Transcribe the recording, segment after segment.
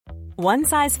One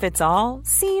size fits all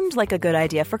seemed like a good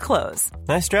idea for clothes.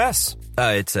 Nice dress.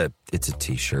 It's a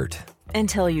t-shirt.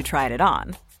 Until you tried it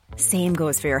on. Same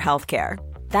goes for your healthcare.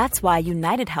 That's why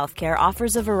United Healthcare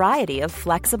offers a variety of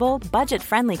flexible,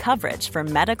 budget-friendly coverage for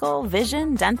medical,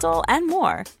 vision, dental, and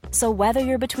more. So whether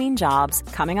you're between jobs,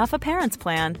 coming off a parent's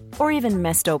plan, or even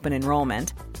missed open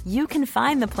enrollment, you can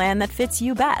find the plan that fits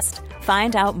you best.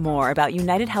 Find out more about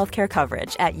United Healthcare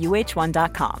coverage at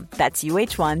uh1.com. That's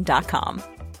uh1.com.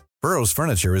 Burrow's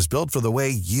furniture is built for the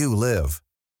way you live.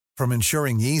 From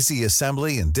ensuring easy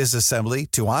assembly and disassembly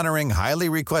to honoring highly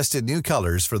requested new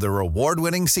colors for their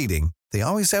award-winning seating, they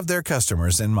always have their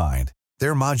customers in mind.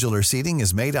 Their modular seating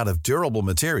is made out of durable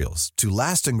materials to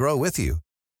last and grow with you.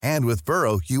 And with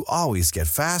Burrow, you always get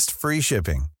fast, free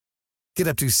shipping. Get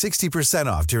up to 60%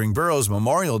 off during Burrow's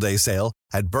Memorial Day sale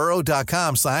at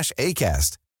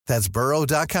burrow.com/ACAST. That's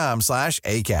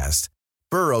burrow.com/ACAST.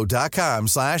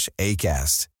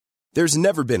 burrow.com/ACAST. There's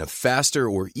never been a faster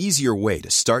or easier way to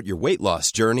start your weight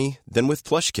loss journey than with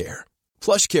PlushCare.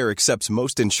 PlushCare accepts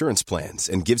most insurance plans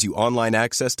and gives you online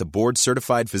access to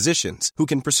board-certified physicians who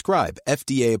can prescribe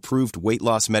FDA-approved weight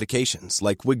loss medications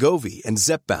like Wegovy and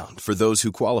Zepbound for those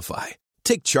who qualify.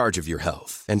 Take charge of your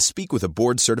health and speak with a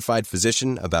board-certified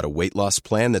physician about a weight loss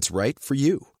plan that's right for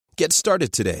you. Get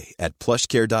started today at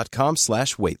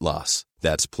plushcare.com/weightloss.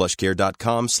 That's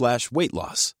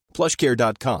plushcare.com/weightloss.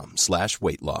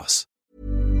 plushcare.com/weightloss.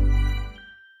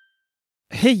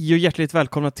 Hej och hjärtligt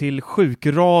välkomna till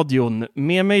Sjukradion.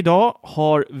 Med mig idag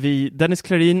har vi Dennis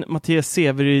Klarin, Mattias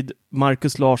Severyd,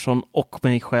 Marcus Larsson och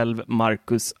mig själv,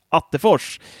 Marcus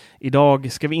Attefors.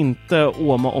 Idag ska vi inte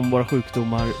åma om våra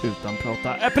sjukdomar utan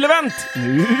prata Apple-event.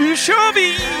 Nu kör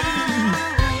vi!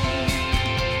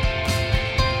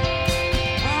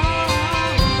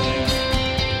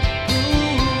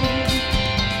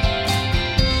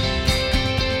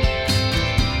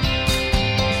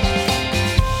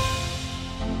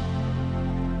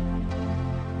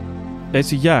 Jag är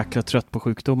så jäkla trött på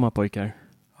sjukdomar, pojkar.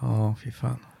 Ja, fy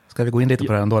fan. Ska vi gå in lite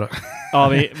på det ändå då?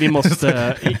 Ja, vi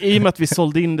måste. I och med att vi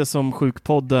sålde in det som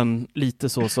sjukpodden lite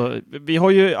så. Vi har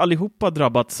ju allihopa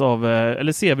drabbats av,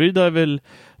 eller Severyd är väl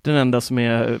den enda som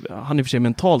är, han är för sig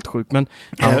mentalt sjuk, men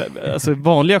alltså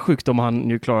vanliga sjukdomar han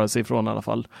ju klarar sig ifrån i alla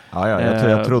fall. Ja,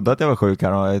 jag trodde att jag var sjuk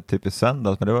här typ i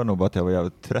söndags, men det var nog bara att jag var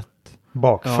jävligt trött.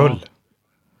 Bakfull. Ja.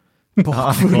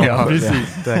 Ja,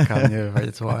 precis. Det kan ju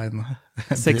faktiskt vara en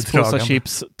 6 påsar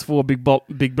chips, 2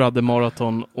 Big Brother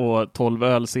maraton och 12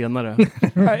 öl senare.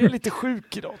 Jag är lite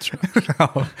sjuk idag, tror jag.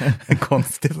 Ja,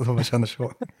 konstigt att man känner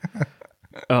så.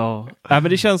 Ja, men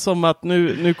det känns som att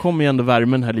nu kommer ju ändå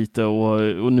värmen här lite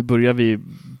och nu börjar vi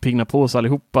pigna på oss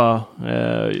allihopa.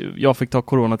 Jag fick ta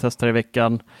coronatest här i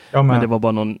veckan, men det var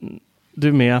bara någon...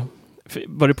 Du med?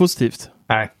 Var det positivt?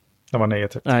 Nej, det var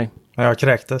negativt. Nej. Jag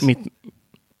kräktes.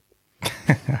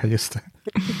 Ja, just det.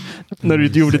 När du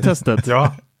gjorde testet?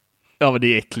 Ja. Ja, men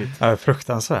det är äckligt. Ja,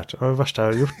 fruktansvärt. Det var det värsta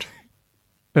jag har gjort.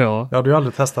 Ja. Jag hade ju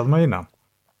aldrig testat mig innan.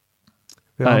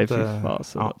 Nej, fy fan.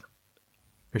 Ja.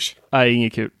 Nej,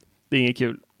 inget kul. Det är inget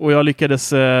kul. Och jag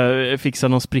lyckades fixa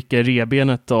någon spricka i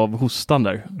revbenet av hostan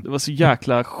där. Det var så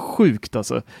jäkla sjukt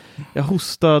alltså. Jag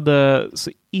hostade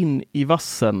så in i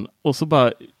vassen och så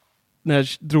bara när jag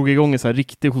drog igång en så här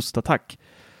riktig hostattack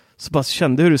så bara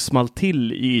kände hur det small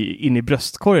till in i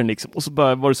bröstkorgen liksom. Och så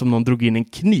bara var det som någon drog in en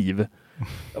kniv.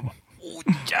 Jag bara,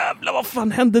 jävlar, vad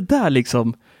fan hände där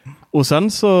liksom? Och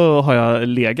sen så har jag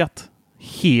legat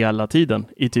hela tiden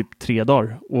i typ 3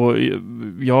 dagar. Och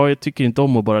jag tycker inte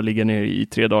om att bara ligga ner i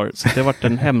 3 dagar. Så det har varit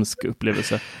en hemsk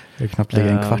upplevelse. Det är knappt ligga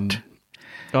en kvart.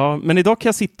 Ja, men idag kan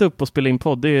jag sitta upp och spela in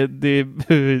podd. Det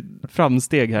är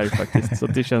framsteg här faktiskt. Så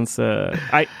det känns...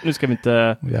 nej, nu ska vi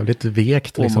inte... Jävligt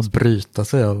vekt att liksom bryta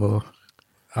sig av och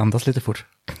andas lite fort.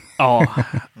 Ja,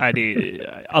 nej, det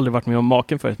har aldrig varit med om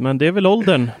maken förut. Men det är väl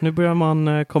åldern. Nu börjar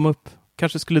man komma upp.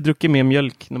 Kanske skulle druckit mer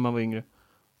mjölk när man var yngre.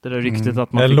 Det där ryktet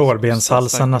att man...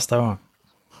 Lårbenshalsen nästa gång.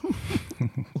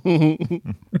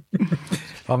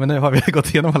 Ja, men nu har vi gått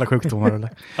igenom alla sjukdomar. Eller?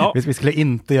 Ja. Vi skulle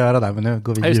inte göra det, men nu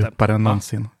går vi djupare än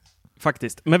någonsin.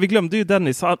 Faktiskt. Men vi glömde ju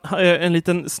Dennis. En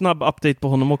liten snabb update på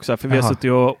honom också. För vi har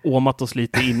suttit och åmat oss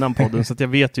lite innan podden. Så att jag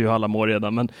vet ju hur alla mår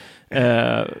redan. Men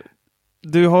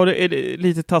du har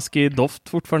lite taskig doft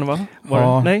fortfarande, va?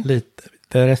 Nej? Lite.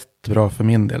 Det är rätt bra för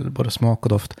min del. Både smak och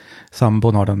doft.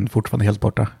 Sambon har den fortfarande helt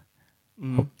borta.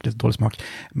 Och lite dålig smak.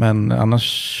 Men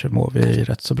annars mår vi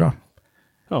rätt så bra.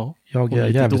 Ja, jag är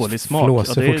jävligt dålig smak.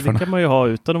 Ja, det kan man ju ha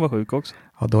utan att vara sjuk också.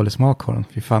 Ja, dålig smak har den.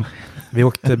 Fy fan. Vi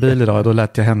åkte bil idag och då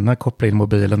lät jag henne koppla in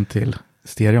mobilen till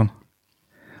stereon.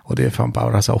 Och det är fan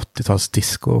bara alltså 80-tals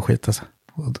disco och skit alltså.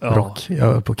 Och rock.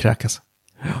 Jag är på att kräkas.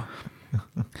 Ja.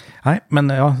 Nej, men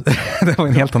ja, det var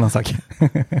en helt annan sak.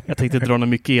 Jag tänkte dra något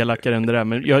mycket elakare än det där,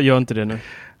 men jag gör inte det nu.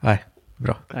 Nej,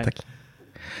 bra. Nej. Tack.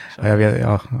 Ja, jag vet,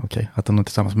 ja, okej. Att de är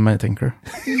tillsammans med mig, tänker du?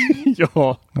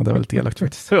 Ja. Ja, det var lite elakt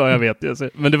faktiskt. Ja, jag vet.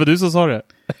 Men det var du som sa det.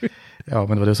 Ja, men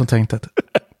det var du som tänkte att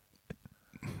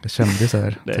jag kände så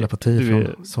här telepati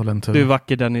från Sollentuna. Du är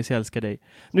vacker, Dennis, jag älskar dig.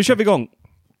 Nu kör vi igång.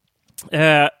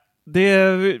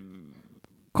 Det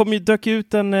dök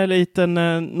ut en liten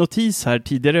notis här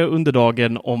tidigare under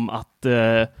dagen om att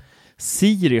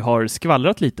Siri har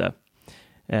skvallrat lite.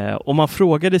 Om man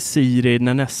frågade Siri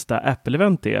när nästa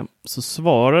Apple-event är, så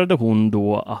svarade hon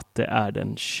då att det är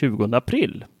den 20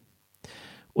 april.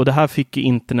 Och det här fick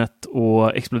internet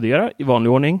att explodera i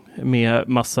vanlig ordning med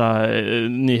massa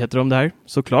nyheter om det här,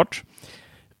 såklart.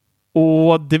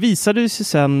 Och det visade sig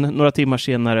sen några timmar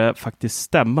senare faktiskt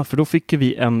stämma, för då fick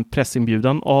vi en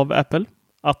pressinbjudan av Apple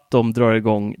att de drar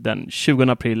igång den 20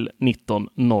 april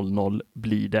 19.00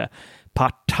 blir det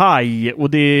partaj. Och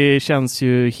det känns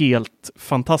ju helt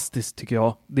fantastiskt, tycker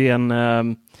jag.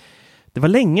 Det var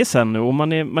länge sedan nu och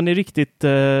man är riktigt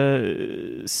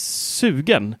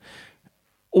sugen.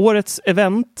 Vårens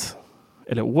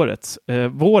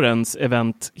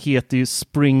event heter ju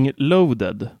Spring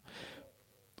Loaded.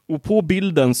 Och på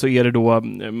bilden så är det då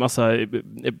massa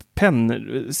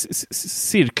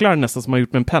cirklar nästan som man har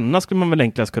gjort med en penna, skulle man väl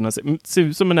enklast kunna se. Ser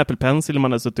ut som en Apple Pencil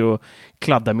man har suttit och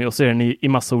kladdat med, och så är den i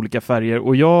massa olika färger.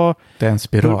 Och det är en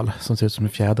spiral som ser ut som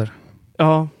en fjäder.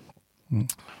 Ja.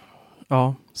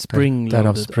 Ja, Spring Loaded.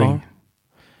 Därav Spring. Ja.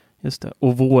 Just det.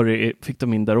 Och vår fick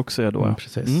de in där också då.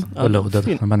 Precis. Och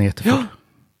loaded när man äter. Ja,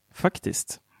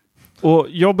 faktiskt. Och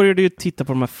jag började ju titta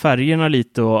på de här färgerna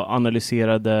lite och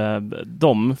analyserade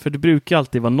dem. För det brukar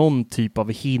alltid vara någon typ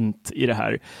av hint i det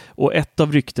här. Och ett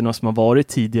av ryktena som har varit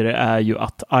tidigare är ju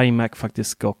att iMac faktiskt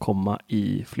ska komma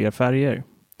i fler färger.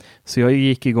 Så jag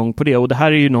gick igång på det. Och det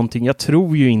här är ju någonting, jag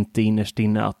tror ju inte innerst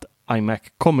inne att iMac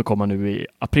kommer komma nu i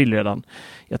april redan.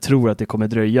 Jag tror att det kommer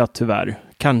dröja tyvärr.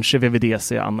 Kanske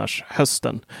VVDC annars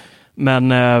hösten.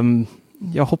 Men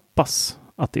jag hoppas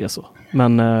att det är så.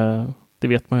 Men det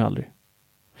vet man ju aldrig.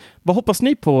 Vad hoppas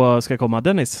ni på ska komma,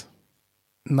 Dennis?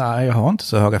 Nej, jag har inte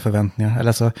så höga förväntningar. Eller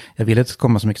alltså, jag vill att det ska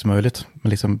komma så mycket som möjligt. Men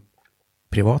liksom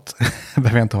privat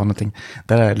behöver jag inte ha någonting.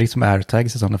 Där är liksom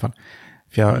AirTags i sådana fall.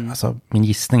 För alltså, min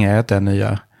gissning är att det är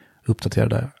nya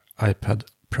uppdaterade iPad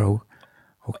Pro.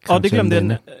 Ja, det glömde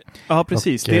jag. Ja,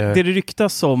 precis. Och, det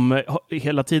ryktas om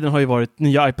hela tiden har ju varit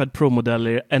nya iPad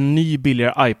Pro-modeller, en ny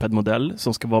billigare iPad-modell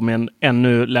som ska vara med en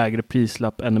ännu lägre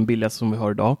prislapp än den billigaste som vi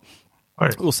har idag. Oj.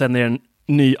 Och sen är det en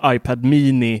ny iPad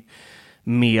Mini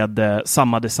med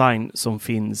samma design som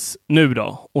finns nu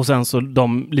då. Och sen så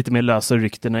de lite mer lösa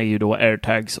ryktena är ju då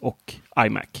AirTags och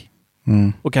iMac.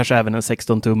 Mm. Och kanske även en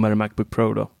 16-tummare MacBook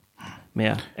Pro då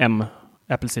med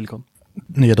Apple Silicon.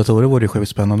 Nya datorer vore ju sjukt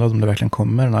spännande om det verkligen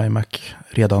kommer en iMac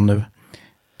redan nu.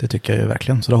 Det tycker jag ju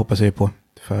verkligen. Så det hoppas jag ju på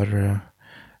för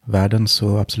världens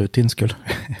och absolut din skull.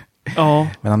 Ja.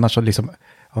 Men annars så liksom,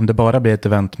 om det bara blir ett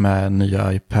event med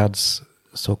nya iPads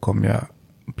så kommer jag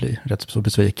bli rätt så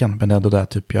besviken. Men det är ändå där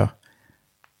typ jag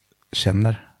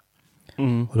känner.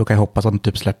 Mm. Och då kan jag hoppas att de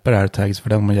typ släpper AirTags för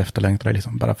den man ju efterlängtar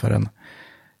liksom bara för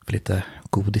lite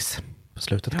godis på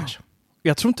slutet kanske.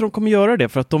 Jag tror inte de kommer göra det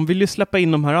för att de vill ju släppa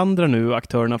in de här andra nu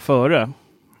aktörerna före.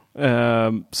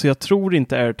 Så jag tror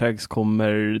inte AirTags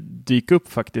kommer dyka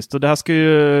upp faktiskt. Och det här ska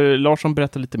ju Larsson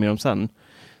berätta lite mer om sen.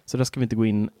 Så där ska vi inte gå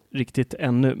in riktigt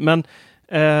ännu. Men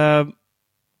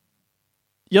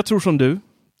jag tror som du.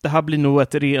 Det här blir nog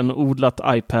ett renodlat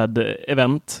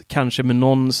iPad-event. Kanske med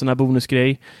någon sån här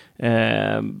bonusgrej.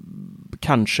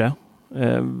 Kanske.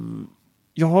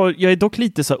 Jag är dock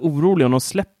lite så här orolig om de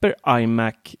släpper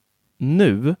iMac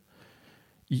nu.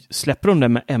 Släpper de det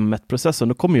med M1-processorn,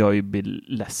 då kommer jag ju bli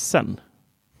ledsen.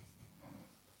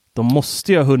 De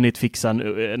måste ju ha hunnit fixa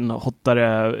en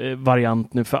hottare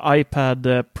variant nu. För iPad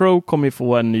Pro kommer ju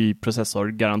få en ny processor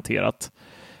garanterat.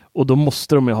 Och då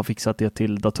måste de ju ha fixat det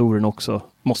till datorn också.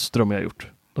 Måste de ju ha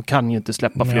gjort. De kan ju inte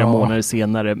släppa flera månader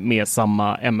senare med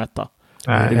samma M1.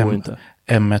 Nej, det går inte.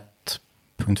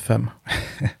 M1.5.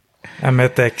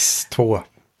 M1X2.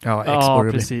 Ja,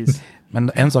 precis.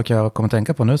 Men en sak jag kommer att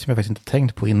tänka på nu som jag faktiskt inte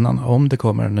tänkt på innan. Om det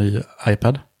kommer en ny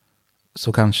iPad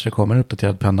så kanske det kommer en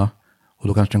uppdaterad penna. Och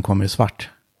då kanske den kommer i svart.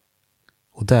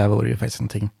 Och där vore ju faktiskt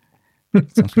någonting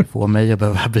som skulle få mig att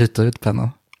behöva byta ut pennan.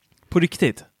 På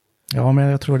riktigt? Ja, men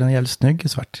jag tror den är jävligt snygg i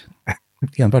svart.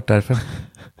 Enbart därför.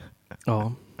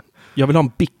 Ja. Jag vill ha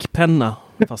en Bic-penna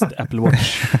fast Apple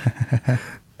Watch.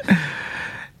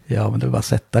 Ja, men det är bara att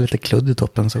sätta lite kludd i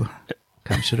toppen så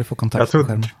kanske du får kontakt med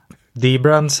skärmen.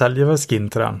 D-Brand säljer väl skin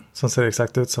till den som ser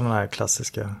exakt ut som den här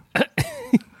klassiska.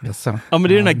 Yes. Ja, men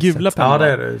det är den här gula pennan. Ja,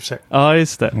 det är det i och för sig. Ja,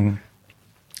 just det.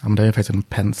 Ja, men det är ju faktiskt en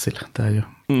pencil. Det är ju...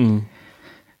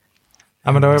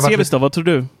 Ja, men det har ju varit Sevis då, vad tror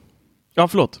du? Ja,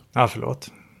 förlåt. Ja,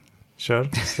 förlåt. Kör,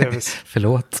 Sevis.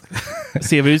 Förlåt.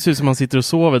 Sevis ser ut som han sitter och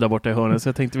sover där borta i hörnet, så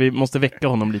jag tänkte vi måste väcka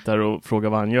honom lite här och fråga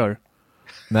vad han gör.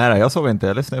 Nej, jag såg inte.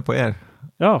 Jag lyssnade på er.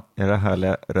 Ja. Era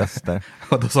härliga röster.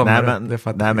 Och då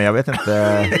nej, men jag vet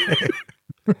inte.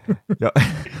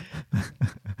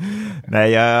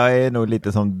 Nej, jag är nog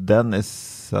lite som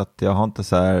Dennis, så att jag har inte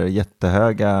så här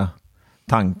jättehöga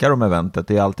tankar om eventet.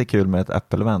 Det är alltid kul med ett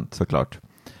Apple-event såklart.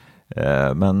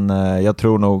 Men jag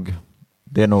tror nog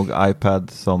det är nog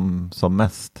iPad som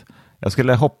mest.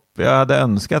 Jag hade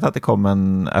önskat att det kom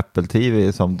en Apple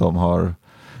TV som de har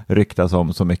ryktats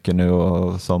om så mycket nu,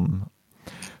 och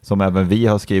som även vi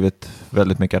har skrivit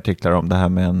väldigt mycket artiklar om, det här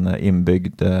med en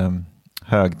inbyggd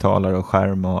högtalare och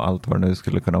skärm och allt vad det nu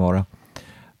skulle kunna vara.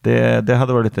 Det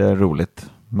hade varit lite roligt,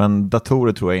 men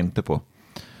datorer tror jag inte på.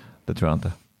 Det tror jag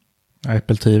inte.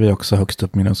 Apple TV är också högst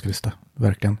upp min önskelista,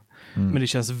 verkligen. Men det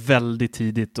känns väldigt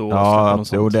tidigt att släppa något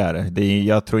sånt. Det är det.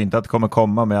 Jag tror inte att det kommer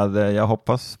komma, men jag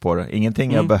hoppas på det.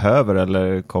 Ingenting jag behöver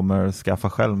eller kommer skaffa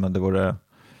själv, men det vore...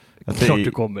 Klart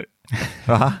du kommer.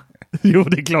 Va? Jo,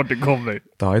 det är klart du kommer.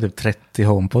 Du har ju typ 30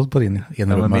 HomePod på din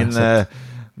ena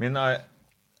min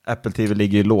Apple TV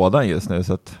ligger i lådan just nu,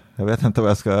 så att jag vet inte vad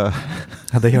jag ska...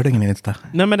 Ja, det gör det ingen nytta.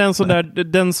 Nej, men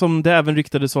den som det även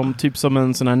ryktades som, typ som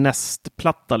en sån här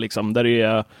Nest-platta liksom, där det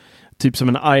är typ som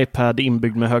en iPad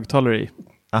inbyggd med högtalare i.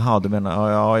 Jaha, du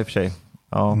menar, ja i och för sig.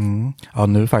 Ja, ja,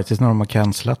 nu faktiskt när de har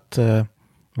cancelat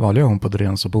vanliga HomePod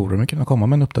redan, så borde de kunna komma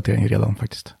med en uppdatering redan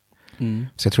faktiskt.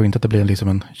 Så jag tror inte att det blir liksom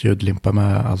en ljudlimpa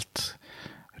med allt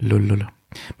lull.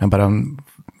 Men bara en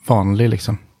vanlig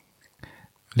liksom,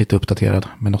 lite uppdaterad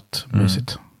med något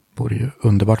mysigt. Vore ju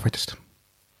underbart faktiskt.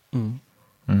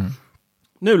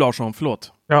 Nu Larsson,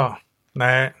 förlåt. Ja,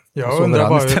 nej. Jag undrar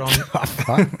bara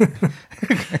hur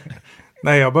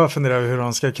Nej, jag bara funderar hur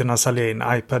de ska kunna sälja in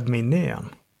iPad Mini igen.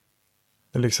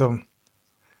 Det är liksom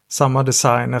samma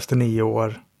design efter 9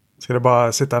 år. Ska det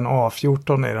bara sitta en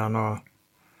A14 i den och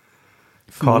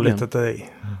ha lite i?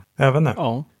 Även nu.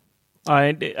 Ja.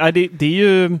 Nej, det är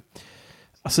ju...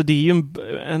 Alltså det är ju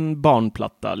en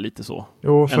barnplatta lite så.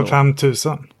 Jo, för 5 000.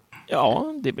 Ja,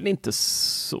 det är väl inte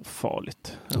så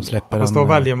farligt. De släpper fast då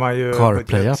väljer man ju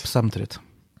CarPlay-app samtidigt.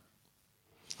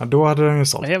 Ja, då hade den ju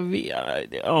sålt.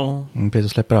 Ja. Precis,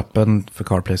 och släpper appen för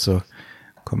CarPlay, så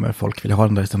kommer folk vilja ha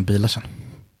den där istället bilar sen.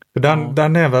 För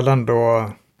den är väl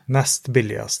ändå näst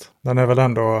billigast. Den är väl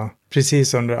ändå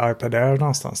precis under iPad Air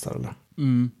någonstans där, eller?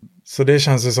 Så det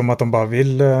känns ju som att de bara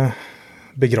vill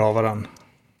begrava den,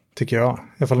 tycker jag.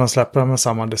 Ifall de släpper den med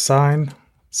samma design,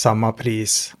 samma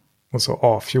pris och så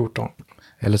A14.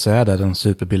 Eller så är det den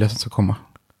superbilliga som ska komma.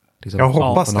 Liksom, jag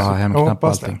hoppas det. Jag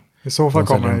hoppas det. I så fall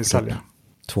kommer den ju sälja.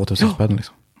 2000 spänn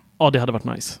liksom. Ja, det hade varit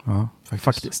nice. Ja,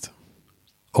 faktiskt.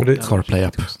 Och det,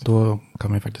 CarPlay-app, då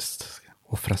kan man ju faktiskt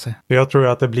offra sig. Jag tror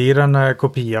att det blir en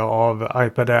kopia av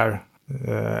iPad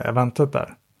Air-eventet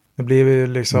där. Det blir ju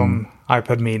liksom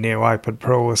iPad Mini och iPad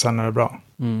Pro, och sen är det bra.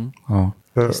 Ja,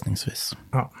 gissningsvis.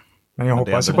 Ja. Men jag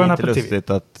hoppas på en Apple TV.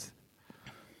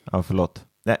 Ja, förlåt.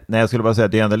 Nej, jag skulle bara säga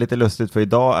att det är ändå lite lustigt, för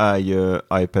idag är ju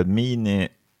iPad Mini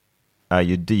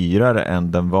dyrare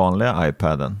än den vanliga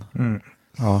iPaden.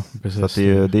 Ja, precis. Så att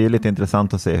det är lite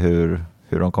intressant att se hur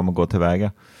de kommer gå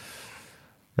tillväga.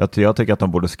 Jag tycker att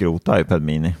de borde skrota iPad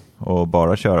Mini och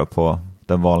bara köra på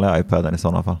den vanliga iPaden i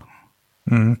sådana fall.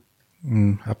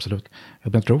 Absolut.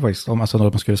 Jag tror faktiskt om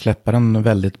man skulle släppa den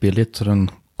väldigt billigt, så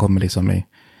den kommer liksom i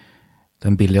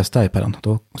den billigaste iPaden,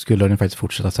 då skulle den faktiskt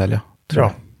fortsätta sälja. Tror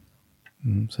jag.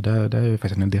 Så det är ju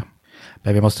faktiskt en idé.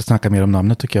 Men vi måste snacka mer om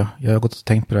namnet, tycker jag. Jag har gått och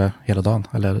tänkt på det hela dagen.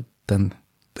 Eller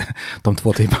de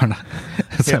 2 timmarna.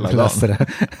 Hela dagen. Det.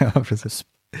 Ja, precis.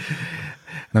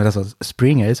 Men alltså,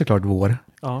 Spring är ju såklart vår.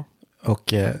 Ja.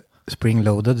 Och Spring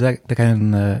Loaded, det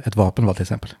kan ett vapen vara till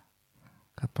exempel.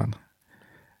 Att den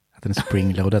är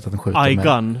Spring Loaded, att den skjuter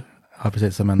iGun. Ja,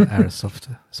 precis, som en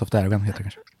Soft Airgun heter det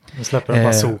kanske. De släpper en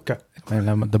bazooka.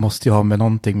 Men det måste ju ha med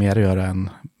någonting mer att göra än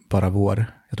bara vår.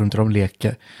 Jag tror inte de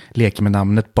leker med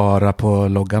namnet bara på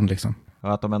loggan liksom.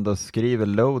 Ja, att de ändå skriver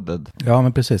loaded. Ja,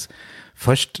 men precis.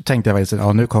 Först tänkte jag faktiskt,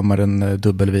 nu kommer den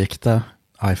dubbelvikta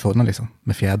iPhonen liksom,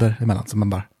 med fjäder emellan. Så man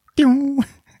bara...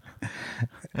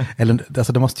 Eller,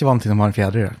 alltså det måste ju vara någonting som har en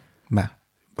fjäder i det med.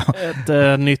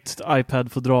 Ett nytt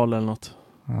iPad-fodral eller något.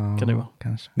 Ja, kan det vara.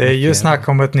 Kanske. Det är ju snack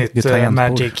om ett nytt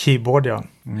Magic Keyboard, ja.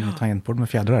 Tangentbord med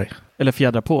fjädrar i. Eller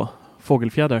fjädrar på.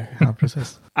 Fågelfjäder. Ja,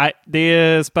 precis. Nej, det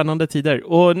är spännande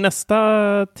tider. Och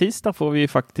nästa tisdag får vi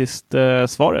faktiskt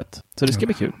svaret. Så det ska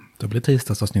bli kul. Då blir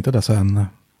tisdagsavsnittet alltså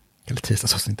Eller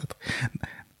tisdagsavsnittet.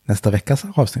 Nästa veckas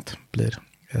avsnitt blir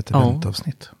ett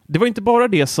eventavsnitt. Det var inte bara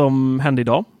det som hände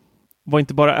idag. Det var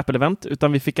inte bara Apple-event,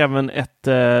 utan vi fick även ett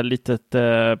litet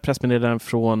pressmeddelande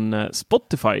från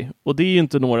Spotify. Och det är ju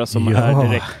inte några som är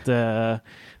direkt...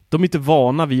 de är inte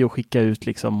vana vid att skicka ut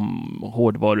liksom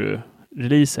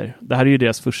hårdvaru-releaser. Det här är ju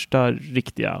deras första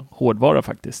riktiga hårdvara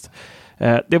faktiskt.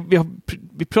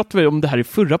 Vi pratade om det här i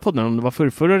förra podden, om det var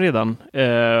förra redan,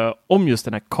 om just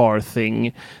den här Car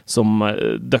Thing som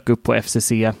dök upp på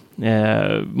FCC,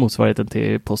 motsvarigheten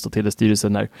till Post- och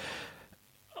telestyrelsen där.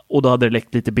 Och då hade det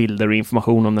läckt lite bilder och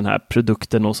information om den här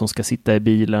produkten och som ska sitta i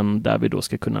bilen där vi då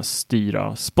ska kunna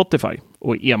styra Spotify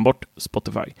och enbart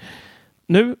Spotify.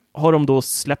 Nu har de då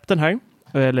släppt den här,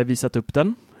 eller visat upp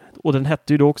den. Och den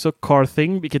hette ju då också Car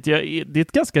Thing, vilket det är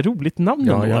ett ganska roligt namn.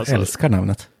 Ja, jag älskar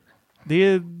namnet. Det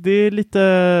är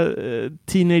lite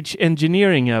teenage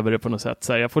engineering över det på något sätt.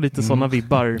 Så jag får lite sådana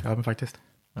vibbar men faktiskt.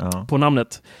 På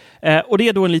namnet. Och det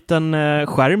är då en liten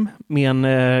skärm med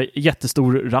en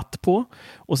jättestor ratt på.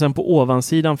 Och sen på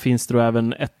ovansidan finns det då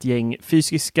även ett gäng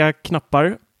fysiska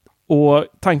knappar. Och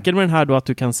tanken med den här då är att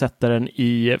du kan sätta den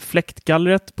i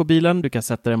fläktgallret på bilen. Du kan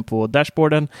sätta den på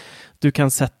dashboarden. Du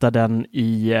kan sätta den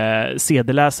i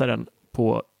CD-läsaren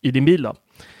i din bil då.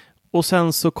 Och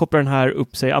sen så kopplar den här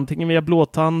upp sig antingen via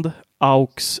blåtand,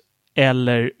 AUX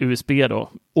eller USB då.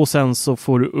 Och sen så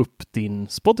får du upp din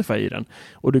Spotify i den.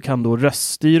 Och du kan då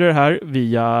röststyra det här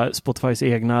via Spotifys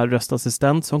egna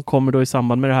röstassistent som kommer då i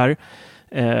samband med det här.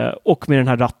 Och med den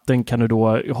här ratten kan du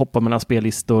då hoppa mellan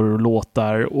spellistor och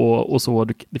låtar och så.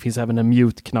 Det finns även en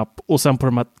mute-knapp. Och sen på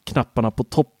de här knapparna på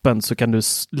toppen så kan du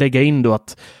lägga in då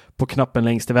att på knappen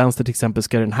längst till vänster till exempel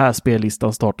ska den här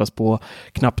spellistan startas på.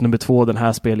 Knapp nummer 2 den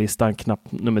här spellistan.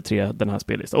 Knapp nummer 3 den här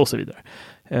spellistan och så vidare.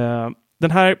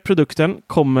 Den här produkten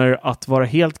kommer att vara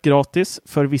helt gratis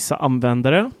för vissa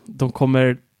användare. De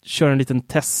kommer köra en liten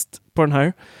test på den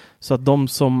här. Så att de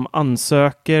som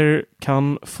ansöker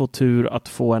kan få tur att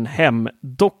få en hem.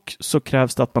 Dock så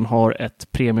krävs det att man har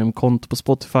ett premiumkonto på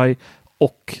Spotify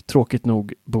och tråkigt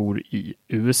nog bor i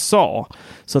USA.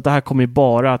 Så att det här kommer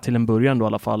bara till en början då i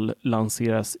alla fall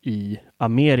lanseras i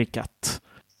Amerikat.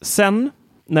 Sen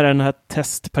när den här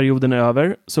testperioden är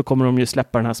över så kommer de ju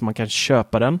släppa den här så man kan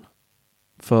köpa den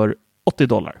för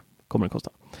 $80 kommer den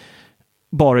kosta.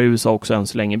 Bara i USA också än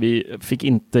så länge. Vi fick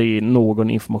inte någon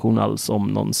information alls om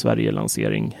någon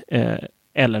Sverige-lansering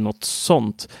eller något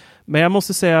sånt. Men jag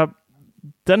måste säga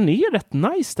den är rätt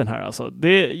nice den här alltså.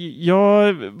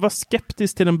 Jag var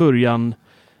skeptisk till en början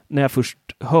när jag först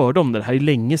hörde om det här är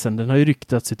länge sedan. Den har ju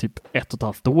ryktats i typ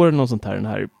 1,5 år eller något sånt här, den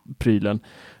här prylen.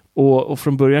 Och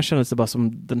från början kändes det bara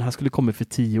som den här skulle komma för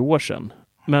 10 år sedan.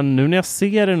 Men nu när jag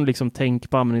ser den och liksom tänker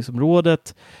på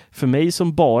användningsområdet, för mig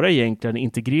som bara egentligen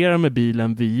integrerar med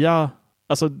bilen via,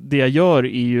 alltså det jag gör är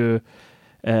ju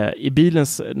i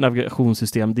bilens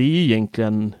navigationssystem, det är ju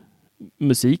egentligen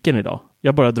musiken idag.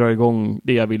 Jag bara drar igång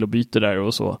det jag vill och byter där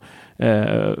och så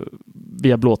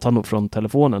via blåtand från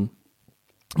telefonen.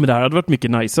 Men det här hade varit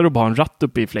mycket niceare att bara ha en ratt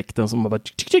uppe i fläkten som man bara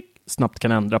snabbt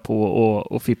kan ändra på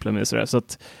och fippla med sådär. Så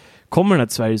att kommer den här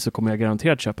till Sverige så kommer jag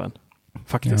garanterat köpa en.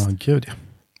 Faktiskt. Ja, gud ja.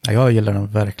 Jag gillar den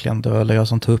verkligen. Det var jag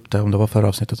som tog upp det, om det var förra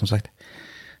avsnittet som sagt.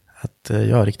 Att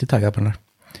jag är riktigt taggad på den här.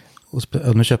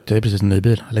 Och nu köpte jag ju precis en ny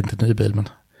bil. Eller inte en ny bil, men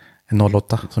en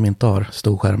 08 som inte har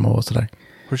stor skärm och sådär.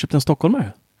 Har du köpt en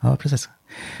stockholmare? Ja, precis.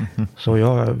 Så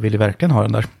jag vill ju verkligen ha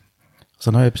den där.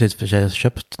 Sen har jag precis för sig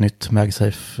köpt nytt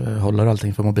MagSafe-hållare och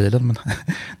allting för mobilen. Men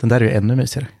den där är ju ännu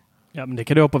mysigare. Ja, men det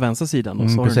kan du ha på vänstra sidan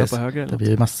och så har du den på höger. Det blir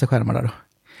ju massor skärmar där då.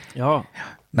 Ja.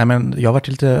 Nej, men jag var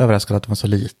lite överraskad att den var så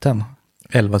liten.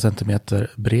 11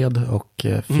 centimeter bred och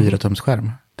 4 tums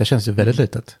skärm. Det känns ju väldigt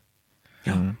litet.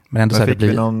 Ja. Men ändå så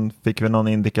fick vi någon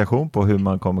indikation på hur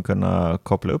man kommer kunna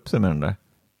koppla upp sig med den där?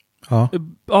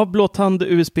 Ja, blåtand,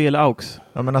 USB eller AUX.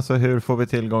 Ja, men alltså hur får vi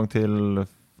tillgång till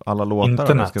alla låtar?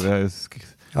 Internet.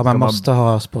 Man måste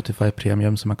ha Spotify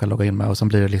Premium som man kan logga in med och sen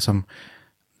blir det liksom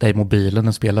det är mobilen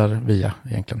den spelar via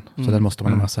egentligen. Så den måste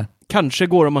man ha med sig. Kanske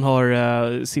går om man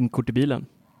har SIM-kort i bilen.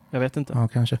 Jag vet inte. Ja,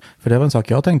 kanske. För det var en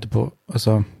sak jag tänkte på.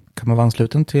 Alltså, kan man vara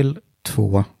ansluten till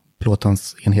 2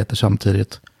 blåtandsenheter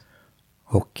samtidigt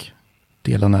och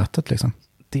dela nätet liksom?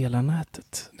 Dela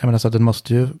nätet? Jag menar så att den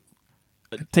måste ju...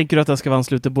 Tänker du att den ska vara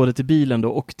ansluten både till bilen då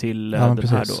och till den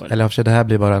precis. här då? Eller för det här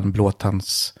blir bara en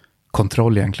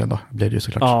blåtandskontroll egentligen då. Blir det ju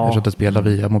såklart. Ja. Eftersom det spelar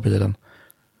via mobilen.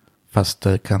 Fast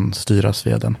det kan styras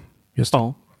via den. Just det.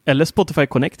 Ja. Eller Spotify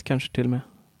Connect kanske till och med.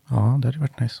 Ja, det hade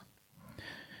varit nice.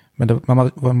 Men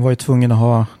man var ju tvungen att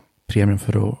ha premium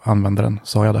för att använda den,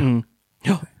 sa jag det?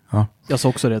 Ja, jag sa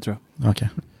också det tror jag. Okej.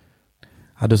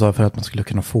 Ja, du sa för att man skulle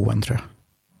kunna få en tror jag.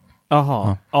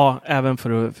 Jaha, ja, även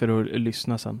för att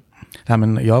lyssna sen. Nej,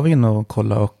 men jag var inne och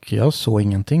kollade och jag såg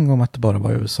ingenting om att det bara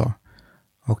var USA.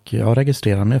 Och jag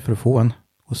registrerade mig för att få en.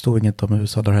 Och stod inget om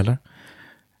USA där heller.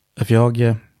 För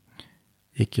jag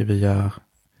gick via...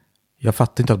 Jag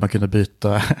fattade inte att man kunde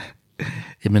byta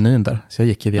i menyn där. Så jag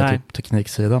gick via typ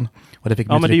tekniksidan. Och det fick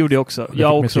men det gjorde jag också.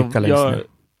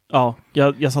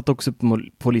 Jag satt också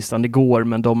på listan igår,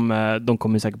 men de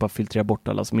kommer säkert bara filtrera bort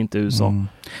alla som inte är USA.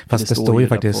 Fast det står ju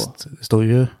faktiskt, det står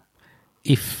ju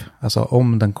if, alltså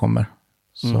om den kommer.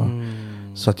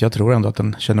 Så att jag tror ändå att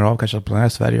den känner av kanske att den är i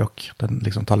Sverige och den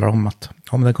liksom talar om att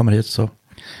om den kommer hit så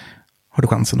har du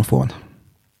chansen att få en.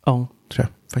 Ja. Tror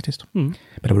jag faktiskt. Men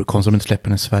det vore konstigt om inte släpper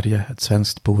den i Sverige, ett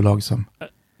svenskt bolag som...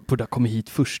 Borde ha kommit hit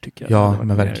först tycker jag. Ja,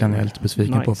 men verkligen, jag är lite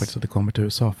besviken på faktiskt att det kommer till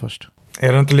USA först.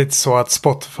 Är det inte lite så att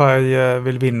Spotify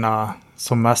vill vinna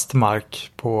som mest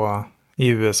mark i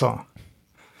USA?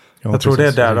 Ja, jag tror det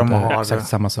är där de har... Exakt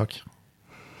samma sak.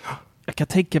 Jag kan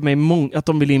tänka mig att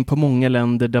de vill in på många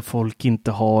länder där folk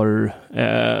inte har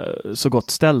så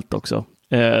gott ställt också.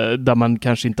 Där man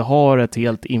kanske inte har ett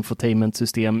helt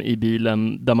infotainmentsystem i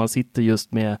bilen. Där man sitter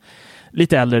just med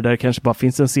lite äldre, där det kanske bara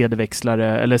finns en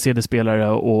CD-växlare eller CD-spelare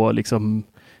och liksom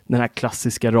den här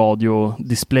klassiska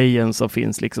radiodisplayen som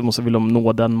finns liksom, och så vill de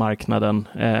nå den marknaden.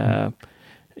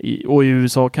 Och i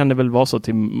USA kan det väl vara så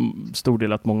till stor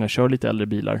del att många kör lite äldre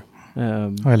bilar.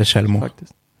 Eller Kjellmo.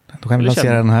 Faktiskt. Då kan vi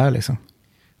lansera den här liksom.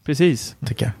 Precis.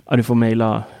 Tycker jag. Ja, du får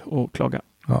mejla och klaga.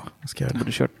 Ja, jag ska göra det. Du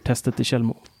borde kört testet i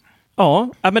Kjellmo.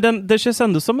 Ja, men det känns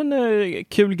ändå som en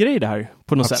kul grej det här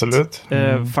på något sätt. Absolut.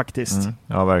 Faktiskt.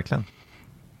 Ja, verkligen.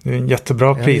 Det är en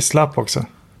jättebra prislapp också,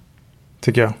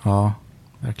 tycker jag. Ja,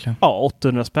 verkligen. Ja,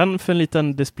 800 spänn för en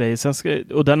liten display.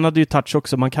 Och den hade ju touch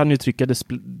också. Man kan ju trycka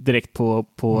direkt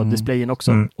på displayen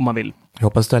också om man vill. Jag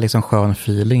hoppas det är liksom skön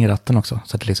feeling i ratten också.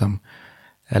 Så att det liksom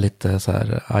är lite så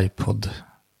här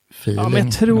iPod-feeling. Ja, men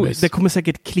jag tror det kommer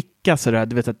säkert klicka sådär.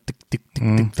 Du vet att...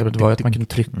 Det var att man kunde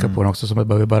trycka på den också. Så man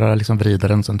behöver bara liksom vrida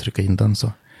den, sen trycka in den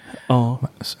så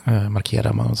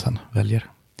markerar man och sen väljer.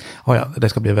 Ja, det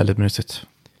ska bli väldigt mysigt.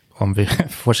 Om vi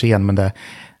får se en, men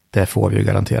det får vi ju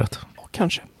garanterat.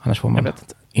 Kanske. Annars får man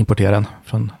importera den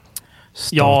från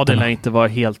staterna. Ja, det lär inte vara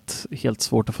helt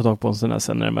svårt att få tag på en sån här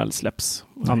sen när den väl släpps.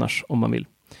 Annars, om man vill.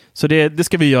 Så det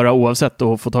ska vi göra oavsett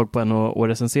och få tag på en och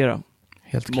recensera.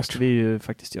 Helt klart. Måste vi ju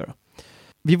faktiskt göra.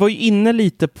 Vi var ju inne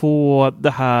lite på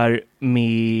det här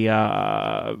med...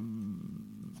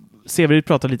 Severid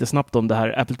pratade lite snabbt om det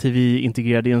här. Apple TV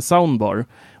integrerade i en soundbar.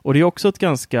 Och det är också ett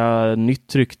ganska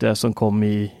nytt rykte som kom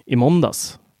i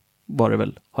måndags. Var det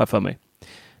väl, har jag för mig.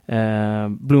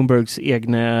 Bloombergs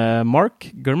egna Mark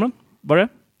Gurman, var det?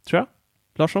 Tror jag.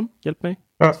 Larsson, hjälp mig.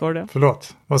 Svara det.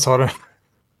 Förlåt, vad sa du?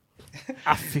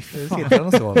 Fy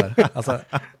fan. Alltså,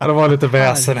 det var lite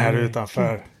väsen här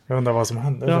utanför. Jag undrar vad som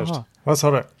hände först. Vad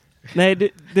sa du?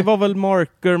 Nej, det var väl Mark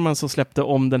Gurman som släppte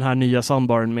om den här nya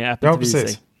soundbaren med Apple TV.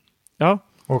 Precis. Ja,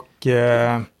 och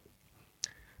det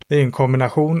är en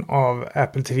kombination av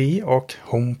Apple TV och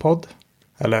HomePod.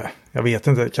 Eller, jag vet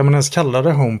inte. Kan man ens kalla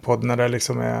det HomePod när det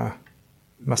liksom är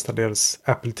mestadels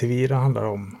Apple TV det handlar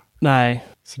om? Nej,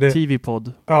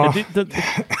 TV-pod. Ja.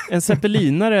 En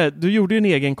zeppelinare, du gjorde ju en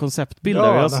egen konceptbild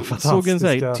där. Jag såg en sån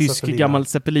här tysk gammal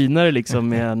zeppelinare liksom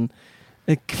med en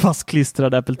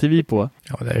fastklistrad Apple TV på.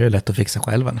 Ja, det är ju lätt att fixa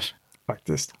själv annars.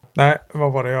 Faktiskt. Nej,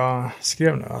 vad var det jag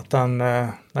skrev nu? Att den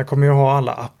kommer ju ha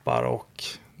alla appar och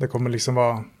det kommer liksom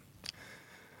vara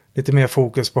lite mer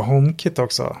fokus på HomeKit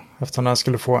också. Eftersom den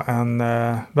skulle få en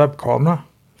webbkamera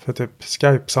för typ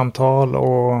Skype-samtal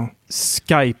och...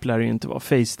 Skype lär det ju inte vara.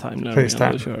 FaceTime.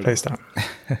 FaceTime.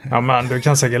 Ja, men du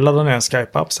kan säkert ladda ner en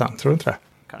Skype-app sen, tror du inte det?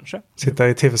 Kanske. Sitta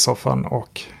i tv-soffan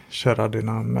och köra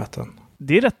dina möten.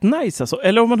 Det är rätt nice alltså.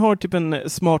 Eller om man har typ en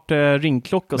smart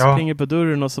ringklocka och så plingar på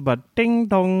dörren och så bara ding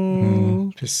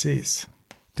dong. Precis.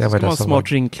 Det ska man ha en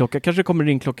smart ringklocka. Kanske kommer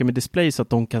ringklocka med display så att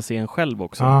de kan se en själv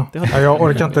också. Ja, jag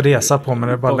orkar inte resa på men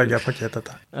det är bara att lägga paketet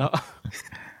där. Ja.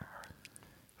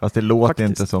 Fast det låter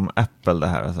inte som Apple det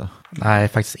här alltså. Nej,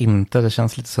 faktiskt inte. Det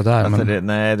känns lite sådär. Alltså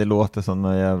men... det låter som...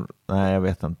 Nej, jag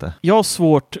vet inte. Jag har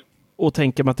svårt att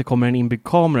tänka mig att det kommer en inbyggd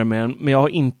kamera med den. Men jag har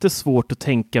inte svårt att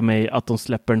tänka mig att de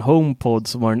släpper en HomePod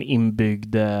som har en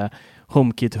inbyggd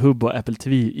HomeKit-hub och Apple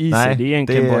TV i sig. Det är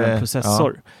egentligen bara en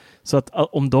processor. Ja. Så att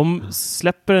om de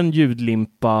släpper en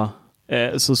ljudlimpa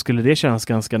så skulle det kännas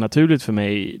ganska naturligt för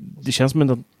mig. Det känns som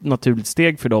ett naturligt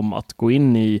steg för dem att gå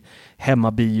in i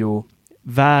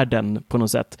hemmabio-världen på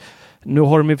något sätt. Nu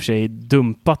har de i och för sig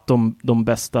dumpat de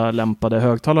bästa lämpade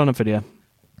högtalarna för det.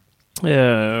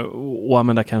 Och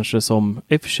använda kanske som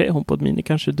i och för sig HomePod Mini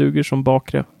kanske duger som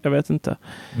bakre. Jag vet inte.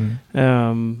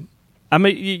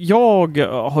 men jag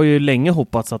har ju länge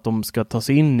hoppats att de ska ta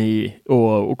sig in i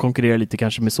och konkurrera lite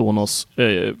kanske med Sonos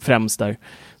främst där.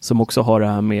 Som också har det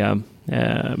här med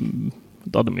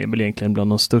de är väl egentligen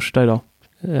bland de största idag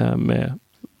med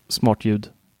smart ljud.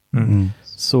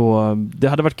 Så det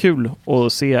hade varit kul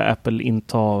att se Apple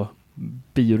inta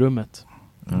biorummet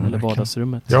eller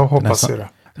vardagsrummet. Jag hoppas det.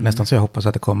 Nästan så jag hoppas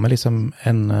att det kommer liksom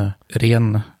en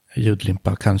ren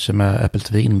ljudlimpa, kanske med Apple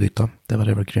TV inbyta. Det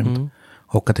var grymt.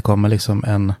 Och att det kommer liksom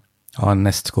en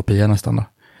Nest-kopia nästan då,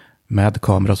 med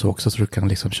kamera och så också, så du kan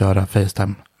liksom köra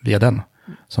FaceTime via den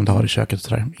som du har i köket.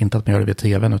 Så där. Inte att man gör det via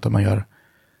tvn, utan man gör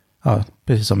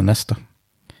precis som en Nest då.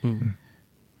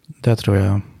 Det tror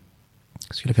jag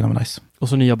skulle kunna vara nice. Och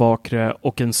så nya bakre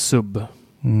och en sub.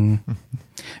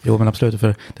 Jo, men absolut,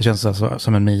 för det känns alltså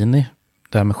som en mini.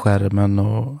 Där med skärmen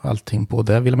och allting på.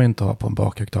 Det vill man ju inte ha på en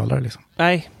bakhögtalare liksom.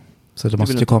 Nej. Så det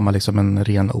måste ju komma liksom en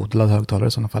renodlad högtalare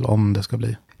i sådana fall, om det ska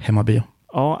bli hemmabio.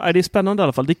 Ja, det är spännande i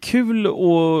alla fall. Det är kul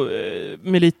och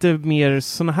med lite mer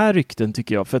såna här rykten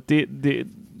tycker jag. För att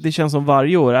det känns som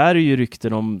varje år är det ju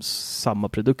rykten om samma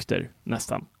produkter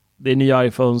nästan. Det är nya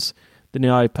iPhones, det är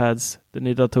nya iPads, det är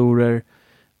nya datorer.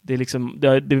 Det är liksom, det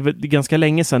är ganska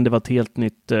länge sedan det var ett helt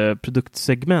nytt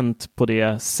produktsegment på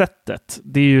det sättet.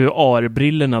 Det är ju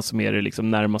AR-brillorna som är det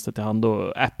liksom närmaste till hand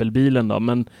och Apple-bilen då.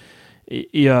 Men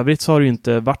i övrigt så har det ju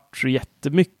inte varit så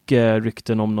jättemycket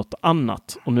rykten om något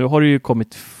annat. Och nu har det ju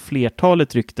kommit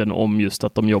flertalet rykten om just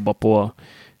att de jobbar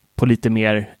på lite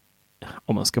mer,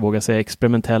 om man ska våga säga,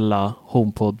 experimentella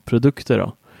HomePod-produkter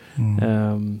då.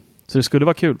 Så det skulle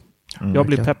vara kul. Jag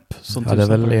blir pepp. Det är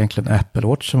väl egentligen Apple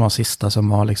Watch som var sista som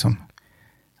var liksom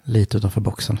lite utanför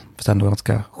boxen. Fast ändå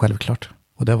ganska självklart.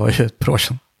 Och det var ju ett par år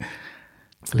sedan.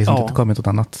 Så liksom inte kommit något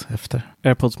annat efter.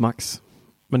 AirPods Max.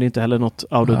 Men det är inte heller något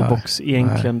out of the box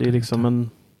egentligen. Det är liksom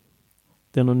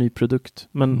det är någon ny produkt.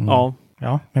 Men ja.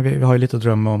 Ja, men vi har ju lite att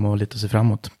drömma om och lite att se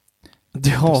framåt. Det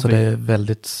har så det är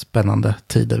väldigt spännande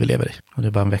tider vi lever i. Och det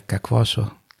är bara en vecka kvar, så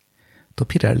då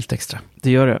pirrar det lite extra.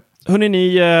 Det gör det.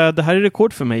 Hörrni, det här är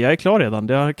rekord för mig. Jag är klar redan.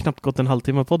 Det har knappt gått en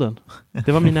halvtimme på podden.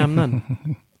 Det var mina ämnen.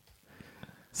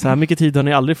 Så här mycket tid har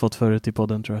ni aldrig fått förut i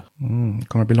podden, tror jag.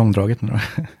 Kommer det bli långdraget nu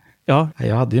då? Ja.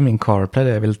 Jag hade ju min CarPlay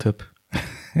där jag ville ta upp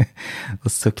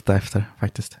och sukta efter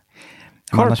faktiskt.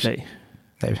 CarPlay?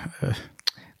 Nej,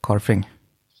 CarFring.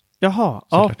 Jaha,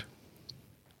 såklart.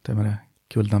 Det var det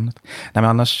guldnamnet. Nej, men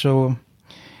annars så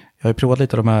jag har ju provat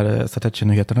lite av de här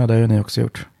Satechi-nyheterna. Det har ju ni också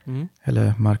gjort.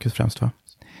 Eller Marcus främst, va?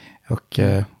 Och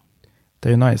det är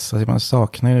ju nice. Alltså man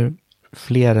saknar ju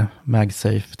fler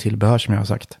MagSafe-tillbehör, som jag har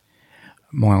sagt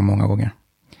många, många gånger.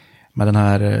 Med den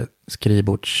här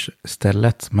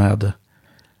skrivbordsstället med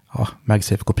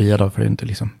MagSafe-kopia då, för det är inte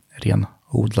liksom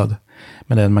renodlad.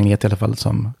 Men det är en magnet i alla fall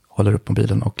som håller upp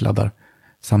mobilen och laddar.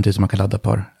 Samtidigt som man kan ladda ett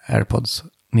par AirPods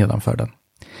nedanför den.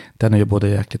 Den är ju både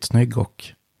jäkligt snygg och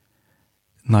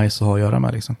nice att ha att göra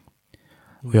med liksom.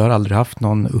 Och jag har aldrig haft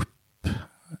någon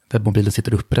där mobilen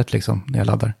sitter upprätt liksom när jag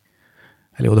laddar.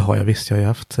 Eller det har jag visst, jag har ju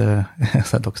haft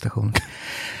dockstation.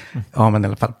 Ja, men i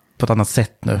alla fall på ett annat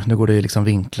sätt nu. Nu går det ju liksom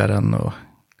vinkla den och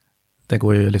det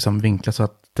går ju liksom vinkla så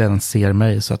att den ser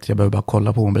mig, så att jag behöver bara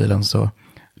kolla på mobilen så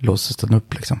låses den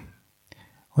upp liksom.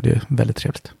 Och det är väldigt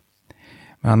trevligt.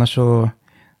 Men annars så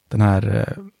den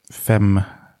här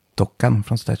 5-dockan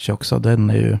från Satechi också, den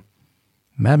är ju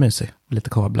med mysig. Lite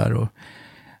kablar och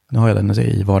nu har jag den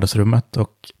i vardagsrummet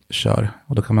och kör.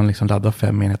 Och då kan man liksom ladda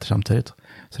 5 enheter samtidigt.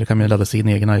 Så det kan man ju ladda sin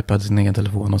egen iPad, sin egen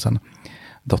telefon och sen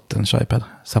dotterns iPad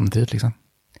samtidigt liksom.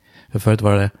 För förut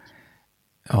var det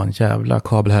en jävla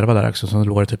kabelhärva där också, som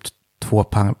låg typ 2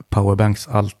 powerbanks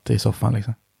alltid i soffan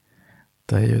liksom.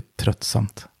 Det är ju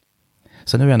tröttsamt.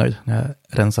 Så nu är jag nöjd när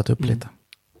jag rensat upp lite.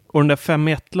 Och den där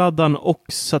 5.1-laddan och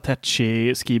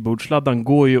Satechi skrivbordsladdan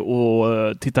går ju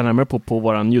att titta närmare på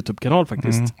våran YouTube-kanal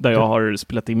faktiskt. Där jag har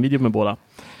spelat in video med båda.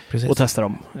 Precis. Och testar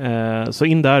dem. Så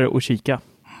in där och kika,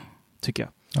 tycker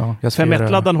jag. Ja,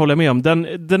 5.1-laddan håller jag med om.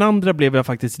 Den andra blev jag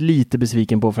faktiskt lite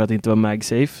besviken på för att det inte var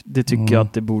MagSafe. Det tycker jag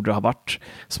att det borde ha varit.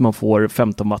 Så man får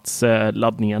 15 watts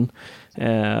laddningen.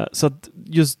 Så att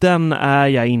just den är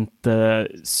jag inte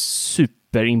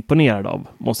superimponerad av,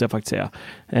 måste jag faktiskt säga.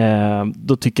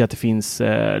 Då tycker jag att det finns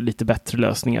lite bättre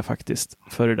lösningar faktiskt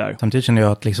för det där. Samtidigt känner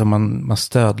jag att liksom man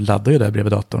stödladdar ju där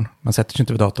bredvid datorn. Man sätter sig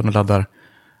inte vid datorn och laddar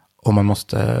om man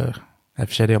måste, i och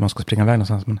för sig det om man ska springa iväg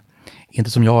någonstans, men inte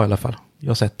som jag i alla fall.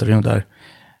 Jag sätter den där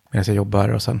medan jag jobbar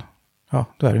och sen,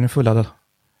 då är den ju fulladdad.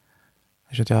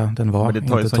 Den var men det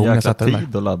tar ju sån jäkla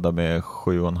tid att ladda med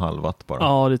 7,5 watt bara.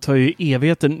 Ja, det tar ju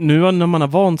evigheter. Nu när man har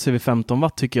vant sig vid 15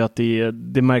 watt tycker jag att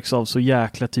det märks av så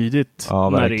jäkla tydligt. Ja,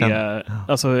 när det är,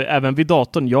 alltså även vid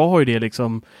datorn. Jag har ju det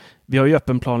liksom vi har ju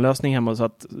öppen planlösning hemma, så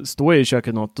att står jag i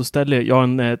köket något, då ställer jag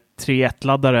en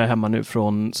 3.1-laddare hemma nu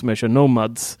som jag kör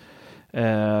Nomads.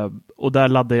 Och där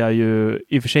laddar jag ju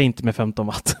i och för sig inte med 15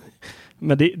 watt.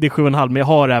 Men det är 7,5, men jag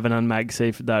har även en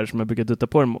MagSafe där som jag brukar dutta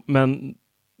på den. Men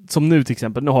som nu till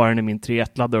exempel, nu har jag den i min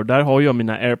 3.1-laddare och där har jag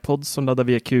mina AirPods som laddar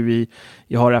via QI.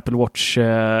 Jag har Apple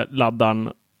Watch-laddaren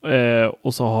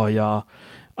och så har jag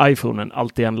iPhonen,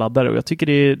 alltid en laddare. Och jag tycker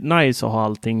det är nice att ha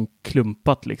allting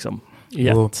klumpat liksom i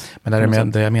ett.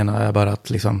 Men det jag menar är bara att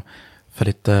liksom för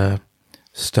lite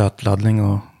stötladdning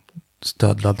och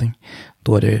stödladdning,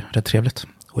 då är det rätt trevligt.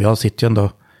 Och jag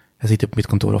sitter på mitt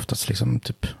kontor oftast liksom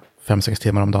typ 5-6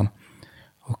 timmar om dagen.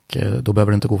 Och då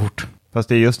behöver det inte gå fort. Fast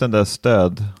det är just den där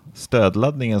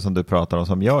stödladdningen som du pratar om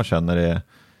som jag känner är...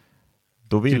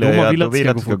 Då vill jag att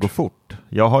det ska gå fort.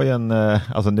 Jag har ju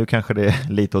alltså nu kanske det är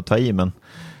lite att ta i, men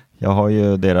jag har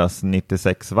ju deras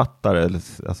 96-wattare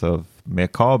alltså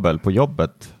med kabel på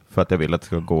jobbet för att jag vill att det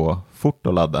ska gå fort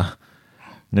att ladda.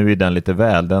 Nu är den lite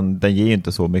väl, den ger ju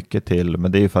inte så mycket till,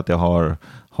 men det är ju för att jag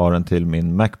har den till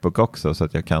min MacBook också så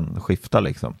att jag kan skifta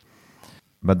liksom.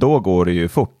 Men då går det ju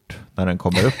fort. När den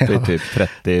kommer upp i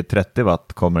typ 30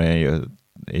 watt kommer den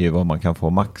ju vad man kan få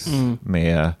max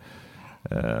med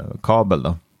kabel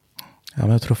då. Ja,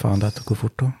 men jag tror fan att det går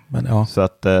fort då. Men, ja. Så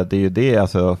att det är ju det,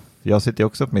 alltså jag sitter ju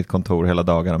också på mitt kontor hela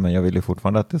dagarna, men jag vill ju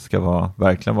fortfarande att det ska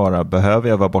verkligen vara, behöver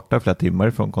jag vara borta flera timmar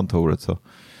från kontoret så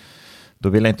då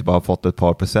vill jag inte bara ha fått ett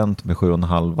par procent med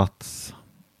 7,5 watts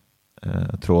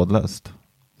trådlöst.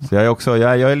 Så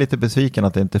jag är lite besviken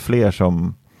att det inte är fler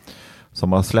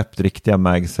som har släppt riktiga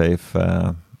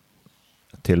MagSafe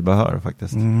tillbehör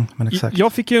faktiskt. Men exakt.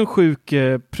 Jag fick ju en sjuk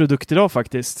produkt idag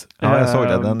faktiskt. Ja, jag såg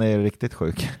det. Den är riktigt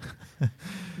sjuk.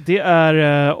 Det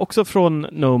är också från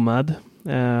Nomad.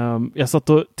 Jag satt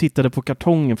och tittade på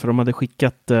kartongen för de hade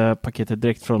skickat paketet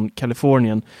direkt från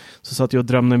Kalifornien. Så satt jag och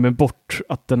drömde mig bort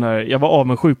att jag var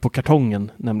avundsjuk på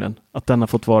kartongen nämligen. Att den har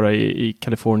fått vara i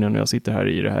Kalifornien och jag sitter här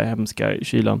i det här hemska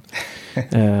kylan.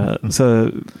 Så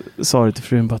sa det till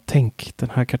frun bara, tänk, den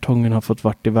här kartongen har fått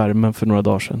varit i värmen för några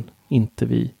dagar sedan. Inte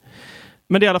vi.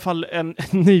 Men det är i alla fall en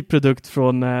ny produkt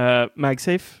från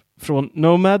MagSafe från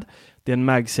Nomad. Det är en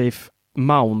MagSafe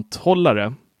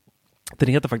Mount-hållare. Den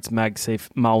heter faktiskt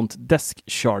MagSafe Mount Desk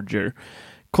Charger.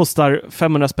 Kostar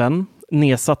 500 spänn.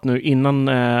 Nedsatt nu innan.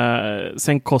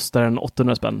 Sen kostar den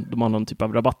 800 spänn. De har någon typ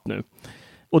av rabatt nu.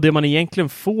 Och det man egentligen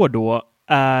får då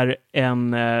är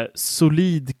en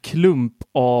solid klump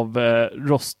av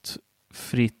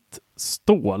rostfritt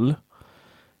stål.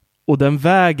 Och den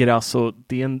väger alltså,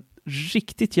 det är en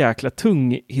riktigt jäkla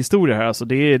tung historia här. Alltså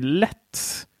det är lätt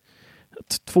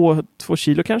 2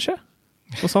 kilo kanske.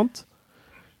 Och sånt.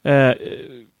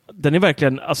 Den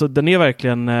är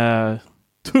verkligen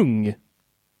tung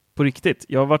på riktigt.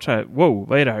 Jag har varit så här, wow,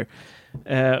 vad är det här?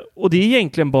 Och det är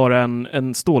egentligen bara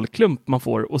en stålklump man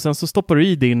får och sen så stoppar du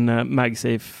i din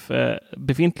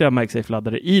befintliga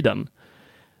MagSafe-laddare i den.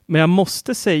 Men jag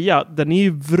måste säga, den är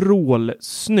ju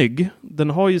vrålsnygg. Den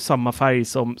har ju samma färg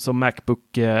som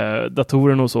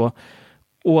MacBook-datoren och så.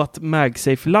 Och att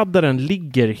MagSafe-laddaren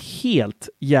ligger helt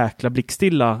jäkla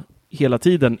blickstilla hela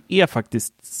tiden är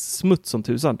faktiskt smuts som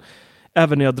tusan.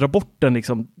 Även när jag drar bort den,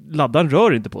 liksom, laddaren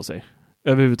rör inte på sig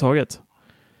överhuvudtaget.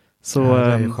 Så, ja,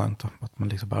 det är ju skönt att man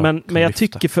liksom bara men jag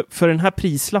tycker för den här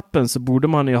prislappen så borde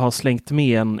man ju ha slängt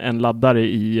med en laddare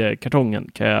i kartongen,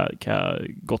 kan jag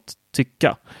gott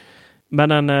tycka.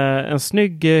 Men en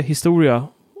snygg historia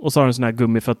och så har den sån här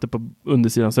gummifötter på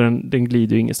undersidan så den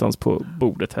glider ju ingenstans på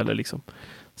bordet heller liksom.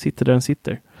 Sitter där den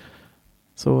sitter.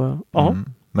 Så, ja.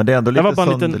 Men det är ändå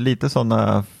lite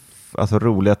sådana alltså,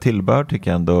 roliga tillbehör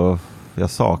tycker jag ändå jag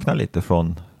saknar lite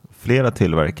från flera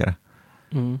tillverkare.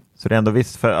 Så det är ändå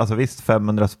visst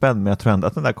 500 spänn, men jag tror ändå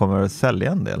att den där kommer att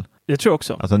sälja en del. Jag tror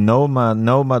också. Alltså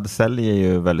Nomad säljer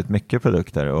ju väldigt mycket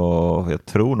produkter och jag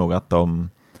tror nog att de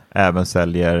även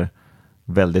säljer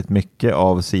väldigt mycket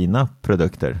av sina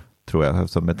produkter, tror jag.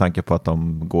 Så med tanke på att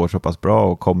de går så pass bra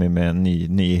och kommer med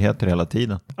nyheter hela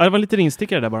tiden. Ja, det var lite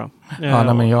instickare där bara.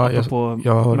 Men jag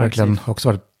har verkligen också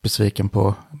varit besviken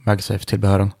på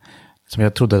MagSafe-tillbehören. Som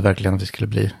jag trodde verkligen att vi skulle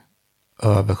bli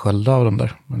översköljda av dem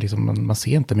där. Men liksom, man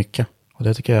ser inte mycket. Och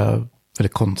det tycker jag är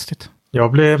väldigt konstigt.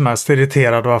 Jag blev mest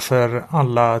irriterad varför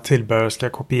alla tillbehör ska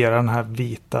kopiera den här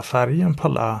vita färgen på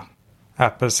alla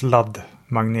Apples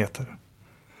laddmagneter.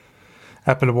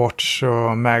 Apple Watch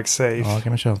och MagSafe. Ja,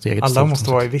 kan man köra ett eget alla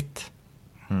måste vara i vitt.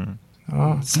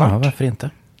 Ja, svart. Ja, varför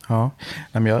inte? Ja.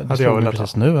 Nej, men jag såg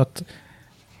precis nu att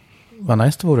vad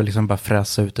nice det vore liksom bara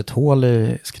fräsa ut ett hål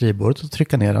i skrivbordet och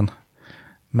trycka ner en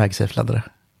MagSafe-laddare.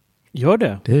 Gör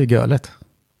det? Det är ju görligt.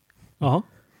 Ja,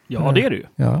 det är det ju.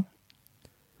 Ja.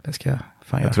 Det ska jag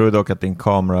fan göra. Jag tror dock att din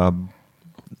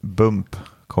kamerabump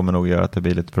kommer nog göra att det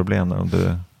blir lite problem när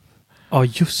du... Ja,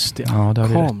 just det. Ja, det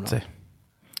har du rätt i.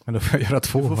 Men då får jag göra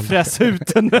 2 hål. Fräsa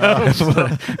ut den där.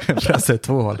 Fräsa ut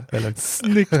 2 hål.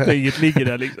 Snyggt när inget ligger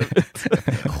där liksom.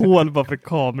 Hål bara för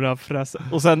kamera fräsa.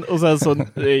 Och sen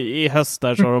så i höst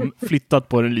där så har de flyttat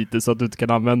på den lite så att du inte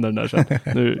kan använda den där sen.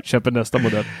 Nu köper nästa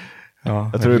modell. Ja,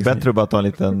 jag tror det är bättre att bara ta en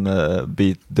liten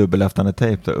bit dubbelhäftande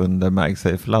tejp under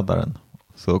MagSafe-laddaren.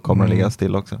 Så kommer den ligga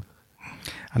still också.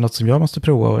 Ja, något som jag måste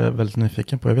prova och är väldigt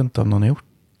nyfiken på, jag vet inte om någon har gjort.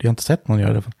 Jag har inte sett någon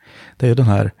göra det. Det är ju den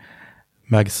här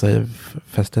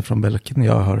MagSafe-fäste från Belkin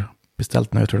jag har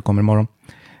beställt nu. Jag tror det kommer imorgon.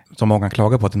 Som många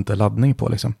klagar på att det inte är laddning på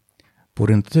liksom.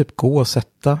 Borde inte typ gå och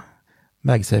sätta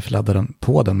MagSafe-laddaren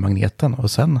på den magneten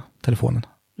och sen telefonen?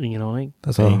 Ingen aning.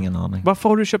 Alltså, ingen aning. Varför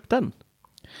har du köpt den?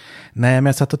 Nej, men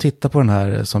jag satt och tittade på den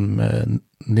här som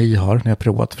ni har när jag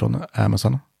provat från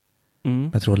Amazon.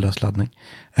 Med trådlös laddning.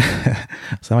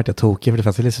 Sen var jag tokig för det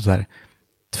fanns liksom så här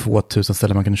 2000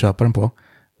 ställen man kunde köpa den på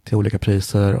till olika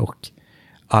priser och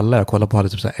alla jag kollade på hade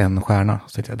typ så här 1 stjärna.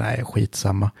 Så tänkte jag, nej,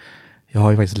 skitsamma. Jag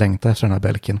har ju faktiskt längtat efter den här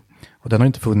Belkin. Och den har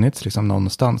inte funnits liksom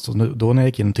någonstans. Och nu, då när jag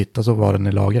gick in och tittade så var den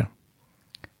i lager.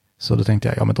 Så då tänkte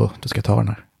jag, ja men då ska jag ta den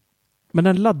här. Men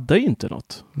den laddar ju inte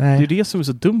något. Nej. Det är det som är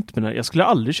så dumt med den här. Jag skulle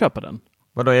aldrig köpa den.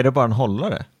 Vadå, är det bara en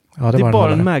hållare? Ja, det är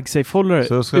bara en MagSafe-hållare.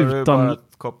 Så ska du bara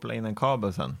koppla in en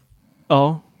kabel sen?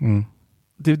 Ja.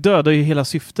 Det dödar ju hela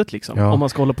syftet liksom. Ja. Om man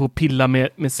ska hålla på och pilla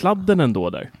med sladden ändå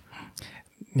där.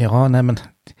 Ja, nej men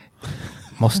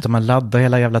måste man ladda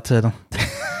hela jävla tiden?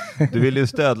 Du vill ju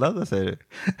stödladda, säger du.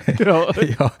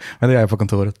 Ja, men det gör jag på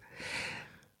kontoret.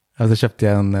 Alltså köpte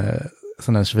jag en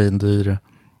sån här svindyr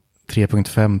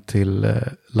 3.5 till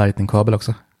lightning-kabel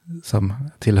också. Som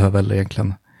tillhör väl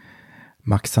egentligen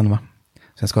maxen, va?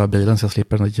 Så jag ska ha bilen så jag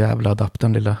slipper den jävla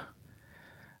adaptern, lilla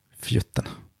fjutten.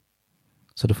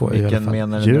 Så då får jag i alla fall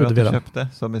menar du att du köpte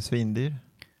som är svindyr?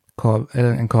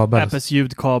 En kabel. Apples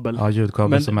ljudkabel. Ja,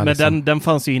 ljudkabel. Men liksom... den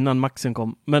fanns ju innan maxen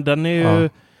kom. Men den är ju... Ja.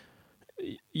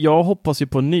 Jag hoppas ju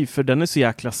på en ny, för den är så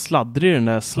jäkla sladdrig, den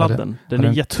där sladden. Den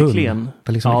är jätteklen. Den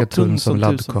är liksom lika tunn som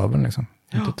laddkabeln liksom.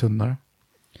 Lite tunnare.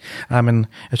 Nej, men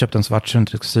jag köpte en svart så det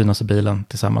ska synas i bilen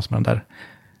tillsammans med den där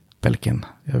Belkin.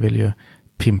 Jag vill ju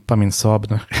pimpa min Saab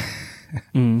nu.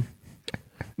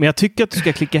 Men jag tycker att du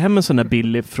ska klicka hem en sån här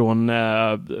billig från...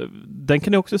 den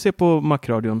kan du också se på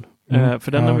Mac-radion.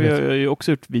 För den har vi ju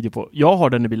också gjort video på. Jag har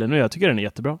den i bilen nu, jag tycker den är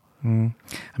jättebra.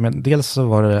 Men dels så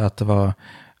var det att det var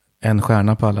 1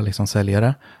 stjärna på alla liksom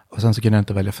säljare. Och sen så kunde jag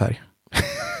inte välja färg.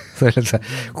 Så det är så här,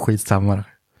 skitsamma.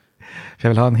 För jag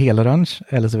vill ha en hel orange,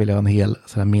 eller så vill jag ha en hel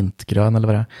sån här mintgrön eller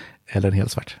vad det är. Eller en hel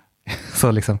svart.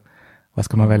 Så liksom, vad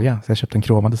ska man välja? Så jag köpte en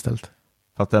kromad istället.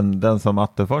 Fast den som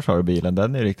Attefors har i bilen,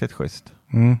 den är riktigt schysst.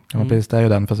 Ja, precis, det är ju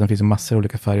den. Fast det finns ju massor av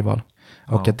olika färgval.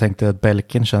 Och jag tänkte att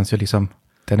Belkin känns ju liksom,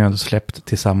 den är ju ändå släppt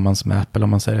tillsammans med Apple om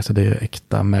man säger. Så det är ju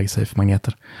äkta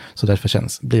MagSafe-magneter. Så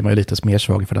därför blir man ju lite mer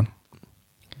svag för den.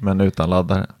 Men utan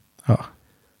laddare? Ja.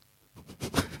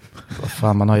 Vad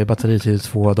fan, man har ju batteritid i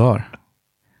 2 dagar.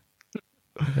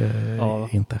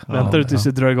 Inte. Väntar du tills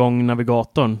du drar igång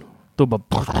navigatorn. Då bara...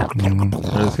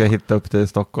 Du ska hitta upp till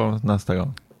Stockholm nästa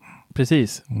gång.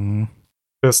 Precis.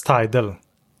 Just Tidal.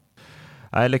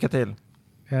 Nej, lycka till.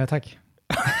 Ja, tack.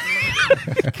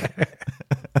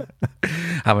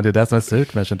 Ja, men det är det som är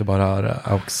surt med att jag inte bara har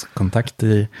AUX-kontakt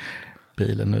i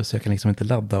bilen nu, så jag kan liksom inte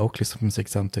ladda och lyssna på musik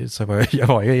samtidigt. Så jag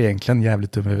var ju egentligen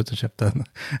jävligt dum ut och köpte den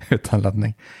utan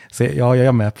laddning. Så ja, jag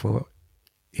är med på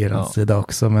er sida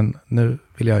också, men nu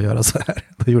vill jag göra så här.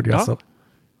 Då gjorde jag så.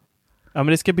 Ja, men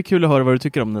det ska bli kul att höra vad du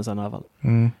tycker om den sen i alla fall.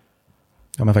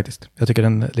 Ja, men faktiskt. Jag tycker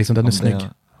den är snygg.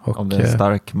 Om det är en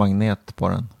stark magnet på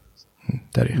den.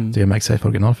 Det är det ju. Det är MagSafe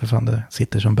original för fan. Det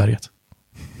sitter som berget.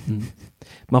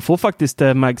 Man får faktiskt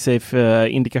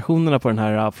MagSafe-indikationerna på den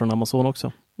här från Amazon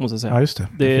också, måste jag säga. Ja, just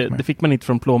det. Det fick man inte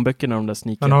från plånböckerna, de där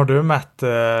sneaker. Men har du mätt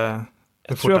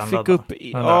jag tror jag fick upp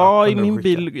i min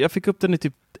bil, jag fick upp den i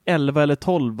typ 11 eller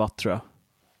 12 watt tror jag.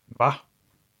 Va?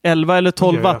 11 eller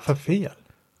 12 watt. För fel.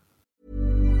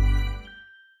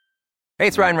 Hey,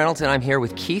 it's Ryan Reynolds, and I'm here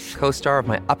with Keith, co-star of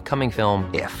my upcoming film,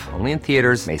 If, only in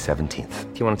theaters May 17th.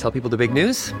 Do you want to tell people the big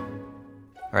news?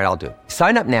 All right, I'll do it.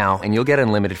 Sign up now and you'll get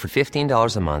unlimited for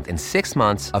 $15 a month and 6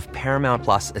 months of Paramount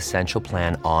Plus Essential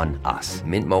Plan on us.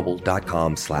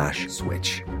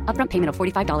 MintMobile.com/switch. Upfront payment of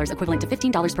 $45 equivalent to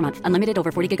 $15 per month. Unlimited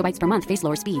over 40 gigabytes per month. Face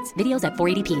lower speeds. Videos at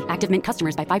 480p. Active Mint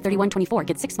customers by 531.24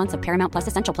 get 6 months of Paramount Plus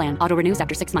Essential Plan. Auto renews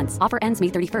after 6 months. Offer ends May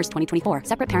 31st, 2024.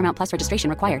 Separate Paramount Plus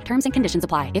registration required. Terms and conditions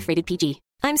apply if rated PG.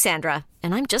 I'm Sandra,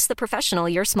 and I'm just the professional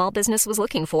your small business was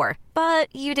looking for.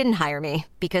 But you didn't hire me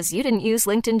because you didn't use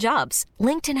LinkedIn Jobs.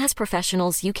 LinkedIn has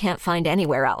professionals you can't find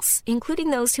anywhere else,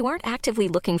 including those who aren't actively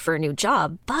looking for a new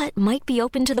job, but might be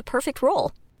open to the perfect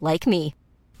role, like me.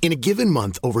 In a given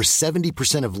month, over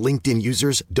 70% of LinkedIn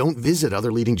users don't visit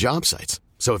other leading job sites.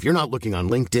 So if you're not looking on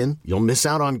LinkedIn, you'll miss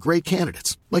out on great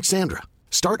candidates like Sandra.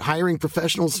 Start hiring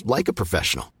professionals like a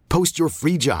professional. Post your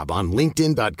free job on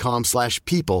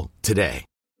linkedin.com/people today.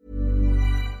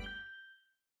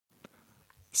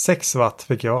 6 watt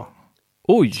fick jag.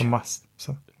 Oj!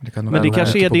 Men det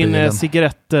kanske är din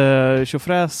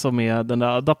cigarett-tjofräs som är den där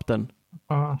adaptern.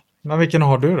 Ja. Men vilken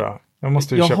har du då? Jag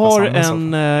måste ju köpa har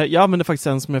en, jag använder faktiskt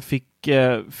en som jag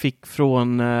fick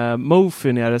från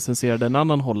Mofi när jag recenserade en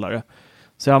annan hållare.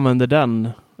 Så jag använder den.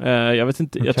 Jag vet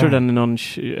inte, jag tror den är någon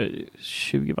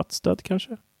 20 watt stöd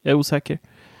kanske. Jag är osäker.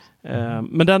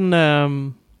 Men den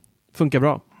funkar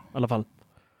bra i alla fall.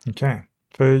 Okej.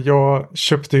 För jag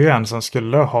köpte ju en som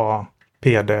skulle ha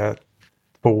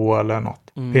PD2 eller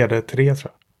något. PD3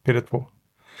 tror jag. PD2.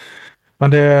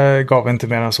 Men det gav inte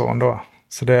mer än så ändå.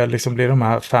 Så det liksom blir de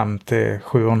här 5 till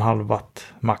 7,5 watt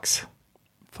max.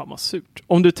 Fan vad surt.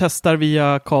 Om du testar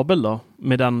via kabel då,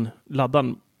 med den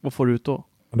laddan, vad får du ut då?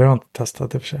 Det har jag inte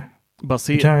testat i och för sig.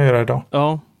 Det kan jag göra idag.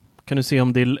 Ja, kan du se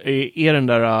om det är den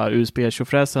där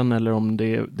USB-tjofräsen eller om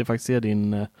det faktiskt är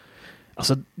din...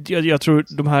 Alltså, jag tror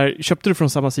de här... Köpte du från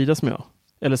samma sida som jag?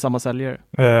 Eller samma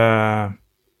säljare?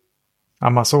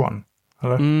 Amazon,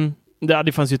 eller?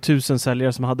 Det fanns ju 1000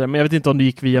 säljare som hade det. Men jag vet inte om det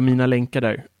gick via mina länkar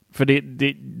där. För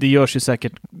det görs ju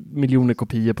säkert miljoner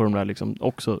kopior på de där liksom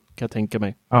också, kan jag tänka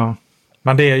mig. Ja,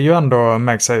 men det är ju ändå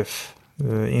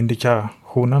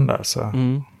MagSafe-indikationen där. Så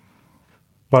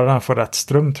bara den får rätt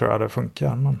ström tror jag det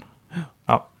funkar. Men,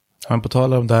 ja. Men på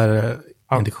tal om där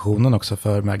indikationen också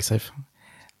för MagSafe.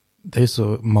 Det är ju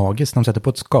så magiskt när man sätter på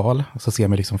ett skal så ser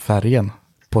man liksom färgen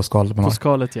på skalet. På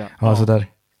skalet, ja. Ja, så där.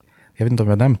 Jag vet inte om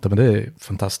jag har nämnt det, men det är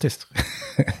fantastiskt.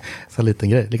 Så en liten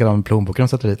grej. Likadant med plånboken de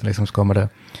sätter dit. Liksom så kommer det,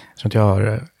 som att jag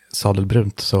har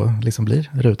sadelbrunt så liksom blir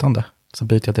rutande. Så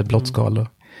byter jag till ett blått skal och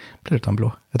blir rutan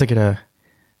blå. Jag tycker det är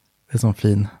en sån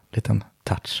fin liten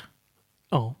touch.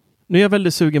 Ja. Nu är jag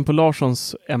väldigt sugen på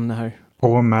Larssons ämne här.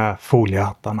 På med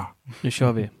foliehattarna. Nu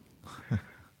kör vi.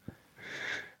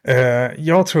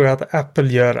 Jag tror att Apple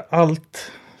gör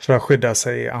allt för att skydda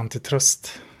sig i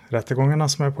antitrust-rättegångarna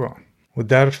som är på gång. Och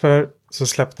därför så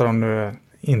släppte de nu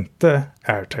inte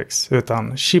AirTags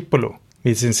utan Chipolo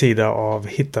vid sin sida av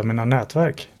Hitta mina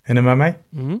nätverk. Är ni med mig?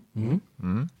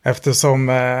 Eftersom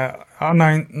 9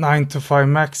 to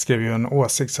 5 Mac skrev ju en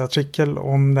åsiktsartikel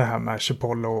om det här med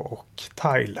Chipolo och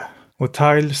Tile. Och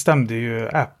Tile stämde ju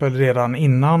Apple redan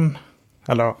innan,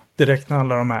 eller direkt när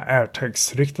alla de här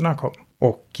AirTags-ryktena kom.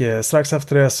 Och strax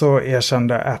efter det så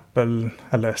erkände Apple,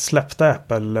 eller släppte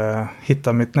Apple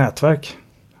Hitta mitt nätverk.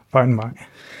 Find my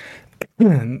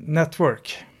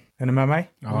network. Är ni med mig?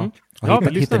 Ja.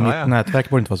 Hitta mitt nätverk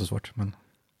borde inte vara så svårt. Men...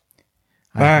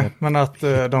 Nej, men att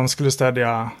de skulle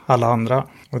stödja alla andra.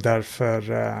 Och därför,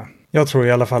 jag tror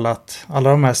i alla fall att alla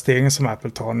de här stegen som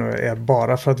Apple tar nu är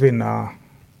bara för att vinna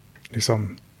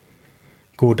liksom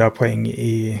goda poäng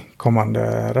i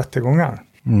kommande rättegångar.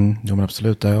 Jo, men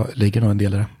absolut, det ligger nog en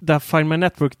del i det. Där Find My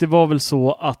Network, det var väl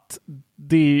så att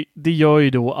det gör ju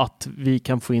då att vi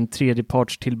kan få in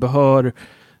tredjepartstillbehör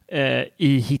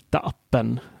i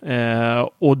Hitta-appen.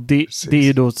 Och det är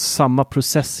ju då samma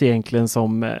process egentligen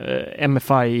som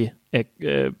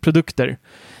MFI-produkter.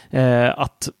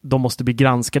 Att de måste bli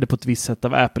granskade på ett visst sätt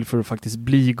av Apple för att faktiskt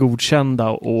bli godkända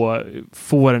och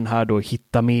få den här då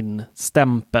Hitta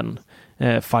min-stämpeln,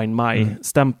 Find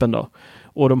My-stämpeln då.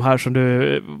 Och de här som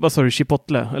du, vad sa du,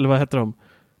 Chipotle, eller vad heter de?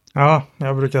 Ja,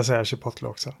 jag brukar säga Chipotle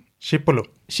också. Chipolo.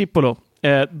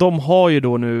 De har ju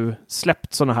då nu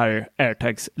släppt sådana här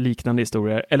AirTags liknande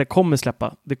historier, eller kommer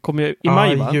släppa. Det kommer ju i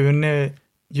maj, va? Juni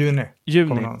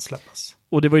kommer de släppas.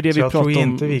 Och det var ju det vi pratade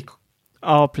om.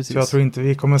 Ja, precis. Så jag tror inte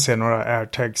vi kommer se några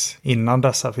AirTags innan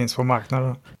dessa finns på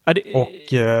marknaden.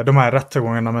 Och de här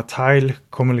rättegångarna med Tile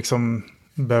kommer liksom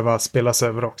behöva spelas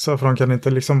över också. För de kan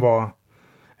inte liksom vara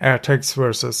AirTags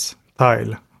versus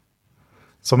Tile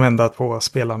som enda två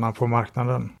spelarna på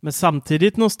marknaden. Men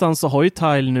samtidigt någonstans så har ju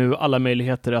Tile nu alla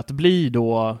möjligheter att bli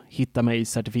då Hitta mig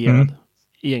certifierad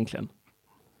egentligen.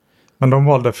 Men de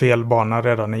valde fel bana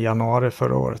redan i januari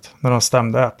förra året när de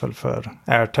stämde Apple för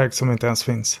AirTags som inte ens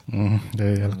finns. Det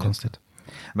är helt konstigt.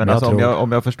 Men alltså,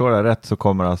 om jag förstår det rätt så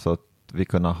kommer alltså att vi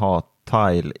kunna ha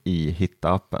Tile i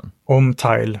Hitta-appen. Om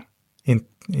Tile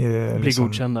bli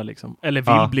godkända liksom. Eller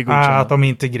vill bli godkända. Att de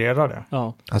integrerar det.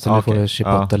 Ja. Alltså nu får vi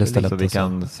chipotle istället. Så vi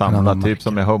kan samla, typ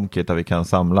som med HomeKit, där vi kan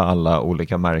samla alla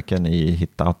olika märken i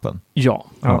Hitta-appen. Ja,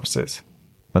 precis.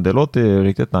 Men det låter ju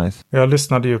riktigt nice. Jag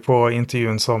lyssnade ju på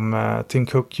intervjun som Tim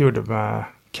Cook gjorde med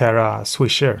Kara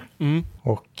Swisher.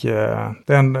 Och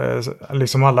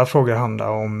liksom alla frågor handlar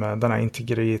om den här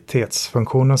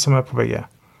integritetsfunktionen som är på väg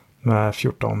med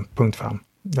 14.5.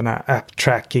 Den här app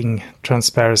tracking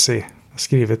transparency. Jag har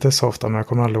skrivit det så ofta, men jag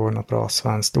kommer aldrig ihåg något bra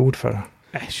svenskt ord för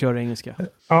det. Kör engelska.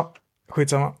 Ja,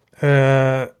 skitsamma.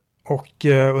 Och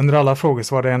under alla frågor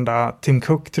så var det enda Tim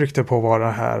Cook tryckte på var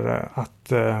det här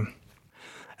att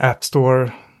App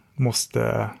Store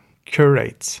måste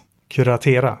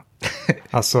kuratera.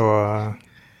 Alltså,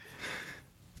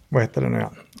 vad heter det nu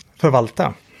igen?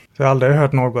 Förvalta. För jag har aldrig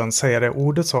hört någon säga det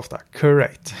ordet så ofta.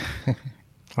 Curate.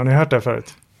 Har ni hört det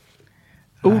förut?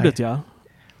 Ordet, ja.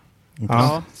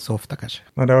 Ja, så ofta kanske.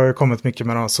 Men det har ju kommit mycket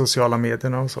med de sociala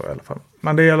medierna och så i alla fall.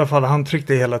 Men det är i alla fall, han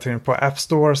tryckte hela tiden på App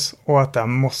Stores och att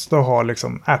den måste ha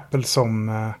liksom Apple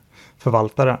som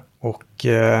förvaltare. Och,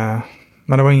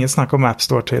 men det var inget snack om App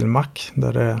Store till Mac,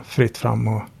 där det är fritt fram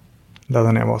och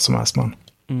ladda ner vad som helst man.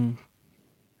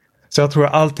 Så jag tror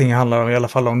att allting handlar i alla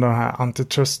fall om de här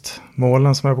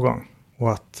antitrust-målen som är på gång.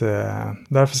 Och att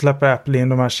därför släpper Apple in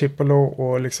de här Chipolo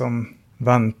och liksom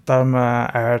väntar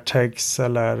med AirTags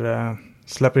eller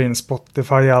släpper in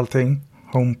Spotify i allting.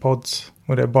 HomePods.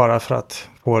 Och det är bara för att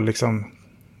få liksom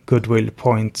goodwill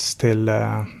points till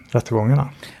rättegångarna.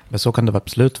 Men så kan det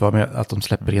absolut vara med att de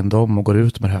släpper in dem och går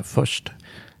ut med det här först.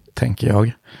 Tänker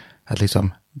jag. Att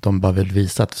liksom de bara vill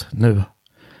visa att nu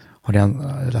har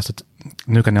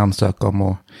nu kan ni ansöka om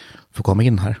att få komma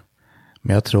in här.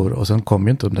 Men jag tror, och sen kommer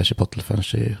ju inte de där Chipotle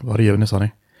förrän i, var det juni sa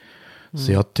ni?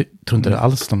 Så jag tror inte det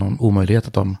alls någon omöjlighet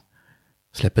att de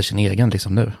släpper sin egen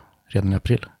liksom nu, redan i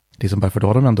april. Liksom bara för då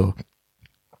har de ändå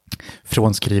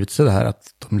frånskrivit sig det här att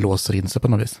de låser in sig på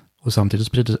något vis. Och samtidigt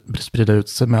sprider ut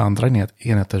sig med andra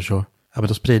enheter så, ja men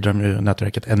då sprider de ju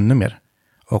nätverket ännu mer.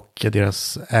 Och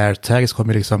deras AirTags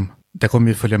kommer liksom, det kommer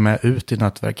ju följa med ut i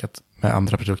nätverket med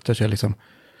andra produkter. Så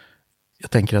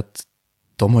jag tänker att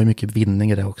de har ju mycket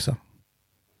vinning i det också.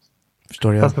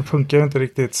 Förstår jag? Fast det funkar ju inte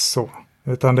riktigt så.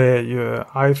 Utan det är ju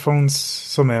iPhones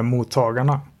som är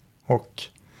mottagarna. Och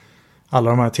alla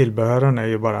de här tillbehören är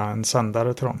ju bara en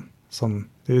sändare till dem.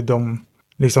 Det är ju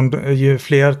liksom, ju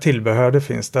fler tillbehör det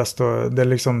finns, desto det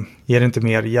liksom ger inte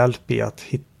mer hjälp i att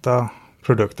hitta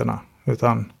produkterna.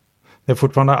 Utan det är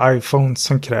fortfarande iPhones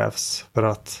som krävs för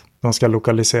att de ska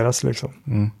lokaliseras liksom.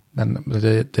 Men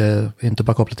det är inte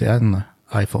bara kopplat till en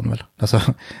iPhone väl? Alltså,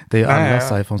 det är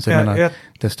allas iPhones. Jag menar,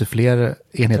 desto fler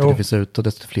enheter det finns ut och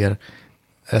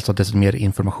desto mer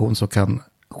information som kan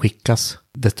skickas,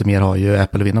 desto mer har ju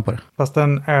Apple att vinna på det. Fast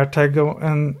en AirTag och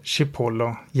en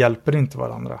Chipolo hjälper inte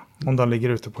varandra om de ligger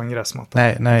ute på en gräsmatta.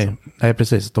 Nej,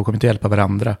 precis. De kommer inte hjälpa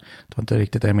varandra. Det var inte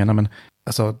riktigt det jag menar, men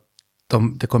alltså,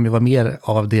 det kommer ju vara mer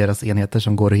av deras enheter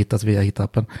som går att hittas via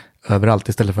Hittappen överallt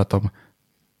istället för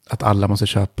att alla måste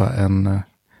köpa en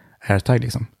AirTag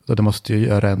liksom. Så det måste ju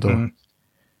göra ändå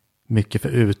mycket för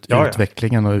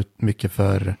utvecklingen och mycket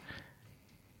för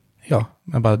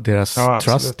men bara deras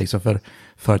trust liksom. För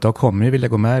företag kommer ju vilja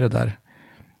gå med i det där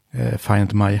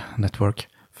Find My Network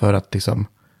för att liksom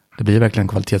det blir verkligen en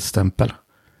kvalitetsstämpel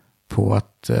på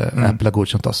att Apple har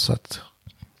godkänt oss så att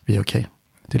vi är okej.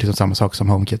 Det är liksom samma sak som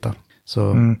HomeKit.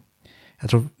 Så jag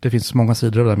tror det finns många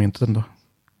sidor av det här myntet ändå.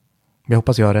 Jag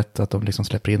hoppas jag har rätt att de liksom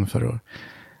släpper in för att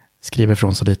skriva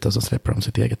ifrån sig lite och så släpper de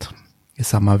sitt eget i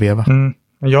samma veva.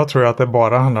 Jag tror att det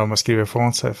bara handlar om att skriva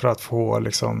ifrån sig för att få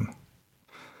liksom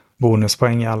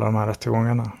bonuspoäng i alla de här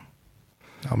rättegångarna.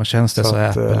 Ja, men känns det så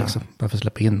att Apple liksom, varför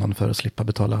släppa in någon för att slippa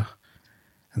betala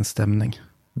en stämning?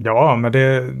 Ja, men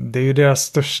det är ju deras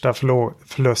största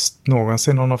förlust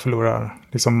någonsin om de förlorar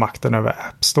liksom makten över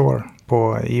App Store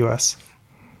på iOS.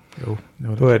 Jo,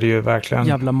 då är det ju verkligen...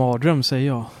 Jävla mardröm säger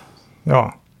jag.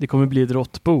 Ja. Det kommer bli ett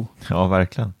råttbo. Ja,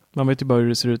 verkligen. Man vet ju bara hur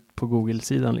det ser ut på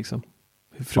Google-sidan liksom.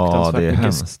 Hur fruktansvärt mycket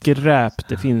hemskt skräp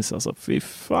det finns alltså. Fy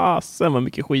fasen vad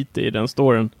mycket skit i den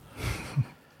storen.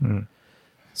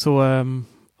 Så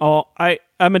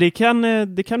men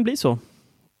det kan bli så.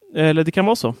 Eller det kan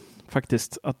vara så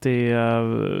faktiskt att det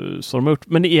så de har gjort.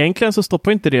 Men egentligen så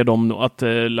stoppar inte det dem att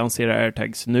lansera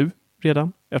AirTags nu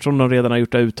redan. Eftersom de redan har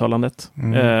gjort det uttalandet.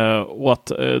 Och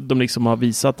att de liksom har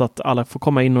visat att alla får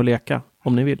komma in och leka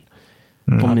om ni vill.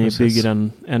 Om ni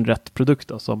bygger en rätt produkt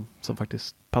då, som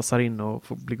faktiskt passar in och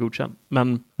får bli godkänd.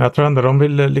 Men jag tror ändå de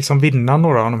vill liksom vinna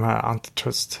några av de här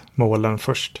antitrust-målen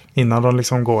först. Innan de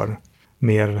liksom går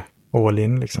mer all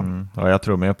in liksom. Ja, jag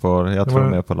tror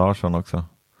med på Larsson också.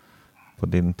 På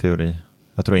din teori.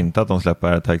 Jag tror inte att de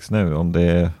släpper AirTags nu om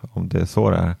det är så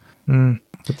det är.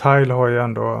 Tile har ju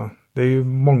ändå, det är ju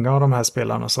många av de här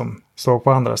spelarna som står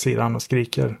på andra sidan och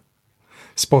skriker.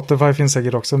 Spotify finns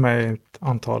säkert också med i ett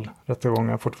antal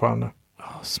rättegångar fortfarande.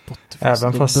 Spotify,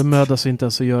 även fast de bemödar sig inte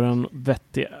ens att göra en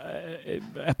vettig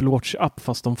Apple Watch-app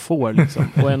fast de får liksom.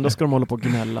 Och ändå ska de hålla på och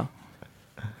gnälla.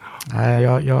 Nej,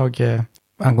 jag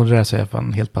angående det här så är jag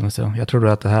fan helt på andra sidan. Jag tror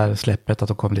att det här släppet, att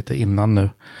de kom lite innan nu,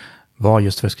 var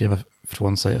just för att skriva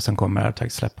från sig och sen kommer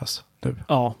AirTags släppas nu.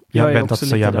 Ja, jag har väntat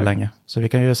så jävla länge. Så vi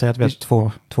kan ju säga att vi är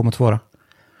 2 mot 2 då.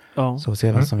 Ja. Så vi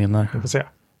ser vem som vinner. Vi får se.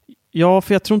 Ja,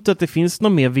 för jag tror inte att det finns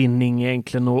någon mer vinning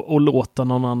egentligen att låta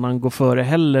någon annan gå före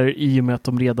heller, i och med att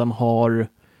de redan har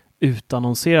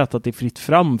utannonserat att det är fritt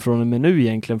fram från och med nu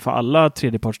egentligen för alla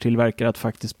tredjepartstillverkare att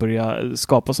faktiskt börja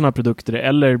skapa sådana här produkter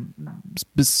eller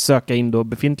söka in då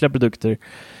befintliga produkter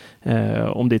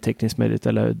om det är tekniskt möjligt,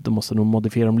 eller de måste nog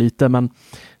modifiera dem lite, men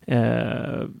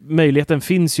möjligheten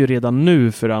finns ju redan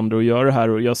nu för andra att göra det här,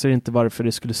 och jag ser inte varför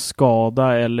det skulle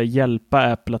skada eller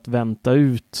hjälpa Apple att vänta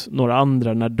ut några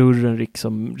andra när dörren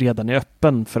liksom redan är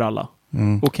öppen för alla.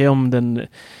 Okej, om det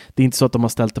är inte så att de har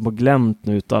ställt den på glänt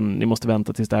nu, utan ni måste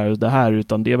vänta tills det här och det här,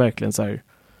 utan det är verkligen så här,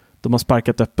 de har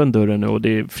sparkat öppen dörren nu och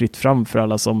det är fritt fram för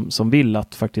alla som vill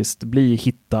att faktiskt bli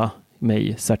hitta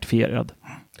mig certifierad.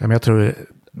 Ja, men jag tror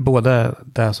både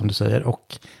det som du säger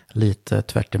och lite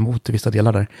tvärt emot i vissa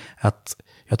delar där, att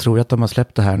jag tror att de har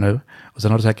släppt det här nu och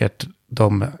sen har det säkert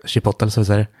de Chipotle så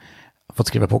säger fått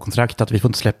skriva på kontrakt att vi får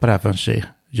inte släppa det här förrän i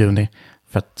juni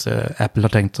för att Apple har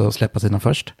tänkt att släppa sina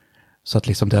först. Så att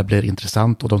liksom det blir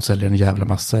intressant och de säljer en jävla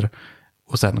massor.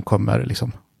 Och sen kommer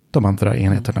liksom de andra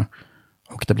enheterna.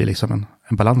 Och det blir liksom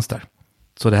en balans där.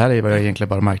 Så det här är ju egentligen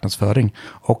bara marknadsföring.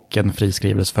 Och en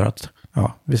friskrivelse för att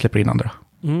vi släpper in andra.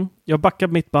 Jag backar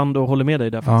mitt band och håller med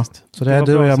dig där faktiskt. Så det är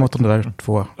du och jag mot de där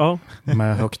 2. Ja.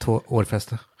 Med högt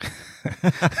årfäste.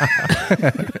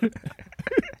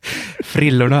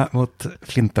 Frillorna mot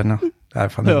flintarna.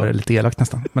 Fan, det var lite elakt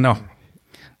nästan. Men ja.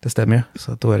 Det stämmer ju,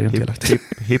 så då är det ju inte elakt.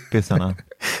 Hippisarna.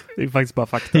 Det är faktiskt bara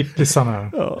fakta. Hippisarna.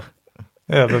 Ja.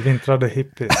 Övervintrade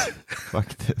hippies.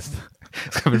 Faktiskt.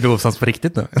 Ska vi bli osams på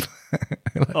riktigt nu?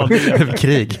 Ja,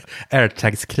 krig.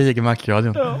 AirTags-krig i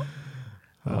Mac-radion.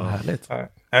 Ja, härligt.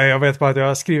 Jag vet bara att jag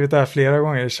har skrivit det här flera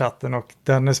gånger i chatten och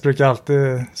Dennis brukar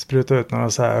alltid spruta ut några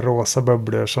så här rosa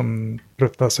bubblor som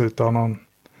pruttas ut av någon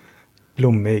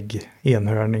blommig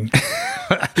enhörning.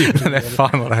 Nej,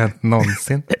 fan vad det har hänt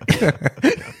någonsin.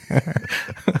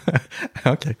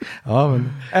 Okej. Ja,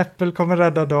 men Apple kommer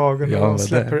rädda dagen och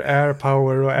släpper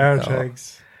AirPower och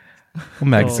AirTags. Ja. Och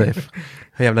MagSafe.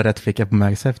 Hur jävla rätt fick jag på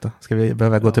MagSafe då? Ska vi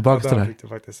behöva gå tillbaka till det här?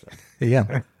 Faktiskt rätt. Igen.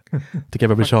 Tycker jag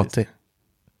bara blir tjatig.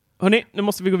 Hörrni, nu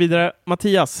måste vi gå vidare.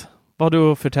 Mattias, vad har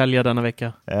du att förtälja denna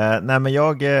vecka? Nej, men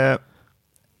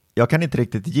jag kan inte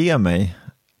riktigt ge mig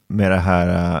med det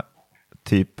här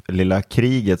typ lilla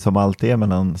kriget som alltid är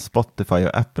mellan Spotify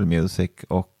och Apple Music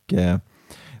och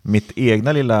mitt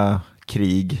egna lilla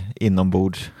krig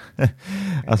inombords.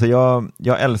 Alltså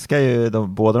jag älskar ju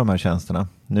båda de här tjänsterna.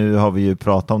 Nu har vi ju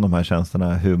pratat om de här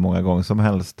tjänsterna hur många gånger som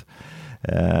helst.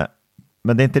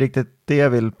 Men det är inte riktigt det jag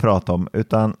vill prata om,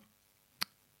 utan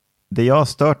det jag har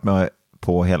stört mig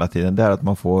på hela tiden, det är att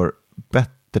man får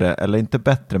bättre, eller inte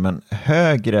bättre, men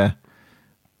högre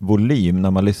volym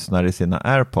när man lyssnar i sina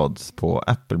AirPods på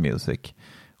Apple Music.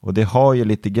 Och det har ju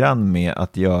lite grann med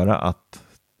att göra att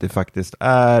det faktiskt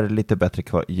är lite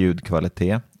bättre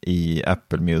ljudkvalitet i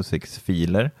Apple Musics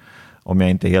filer, om jag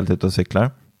inte är helt ute och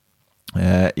cyklar.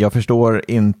 Jag förstår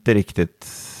inte riktigt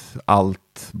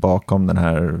allt bakom den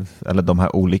här, eller de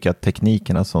här olika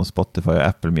teknikerna som Spotify och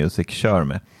Apple Music kör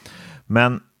med.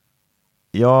 Men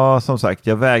som sagt,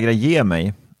 jag vägrar ge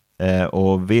mig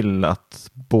och vill att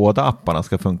båda apparna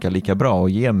ska funka lika bra och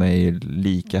ge mig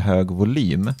lika hög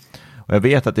volym. Och jag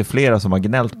vet att det är flera som har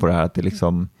gnällt på det här, att det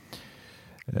liksom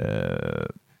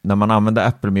när man använder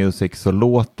Apple Music så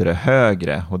låter det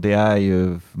högre, och det är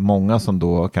ju många som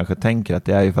då kanske tänker att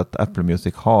det är ju för att Apple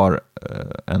Music har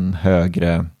en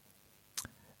högre,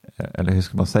 eller hur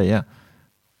ska man säga,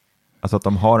 alltså att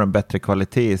de har en bättre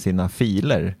kvalitet i sina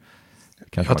filer.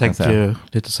 Jag tänker ju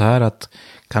lite så här att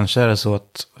kanske är det så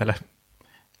att, eller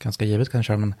ganska givet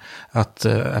kanske, men att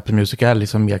Apple Music är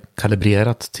liksom mer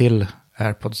kalibrerat till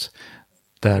AirPods,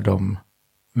 där de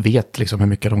vet liksom hur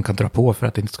mycket de kan dra på för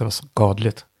att det inte ska vara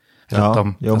skadligt.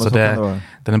 Ja,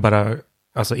 den är bara,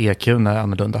 alltså EQ:n är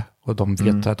annorlunda och de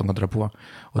vet att de kan dra på.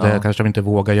 Och det kanske de inte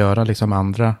vågar göra liksom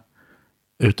andra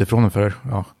utifrån, för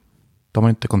de har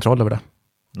inte kontroll över det.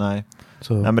 Nej,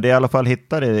 men det är i alla fall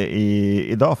hittade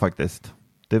idag faktiskt.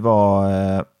 Det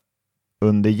var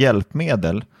under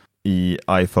hjälpmedel i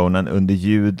iPhonen under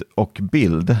ljud och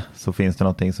bild så finns det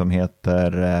någonting som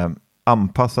heter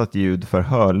anpassat ljud för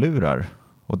hörlurar.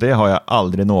 Och det har jag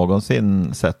aldrig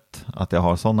någonsin sett att jag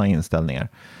har sådana inställningar.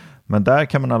 Men där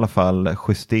kan man i alla fall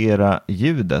justera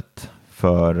ljudet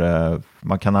för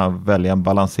man kan välja en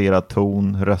balanserad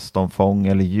ton, röstomfång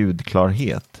eller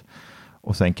ljudklarhet.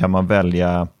 Och sen kan man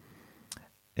välja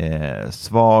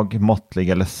svag, måttlig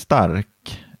eller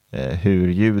stark hur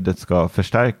ljudet ska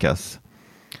förstärkas.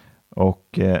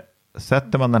 Och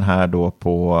sätter man den här då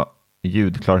på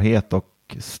ljudklarhet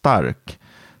och stark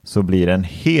så blir det en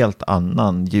helt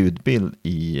annan ljudbild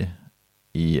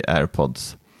i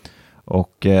AirPods.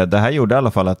 Och det här gjorde i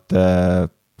alla fall att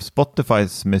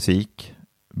Spotifys musik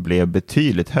blev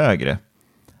betydligt högre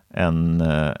än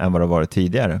vad det varit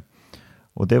tidigare.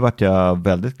 Och det vart jag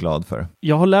väldigt glad för.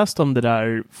 Jag har läst om det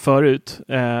där förut.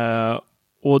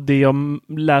 Och det jag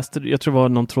läste, jag tror det var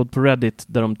någon tråd på Reddit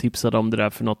där de tipsade om det där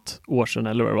för något år sedan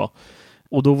eller vad det var.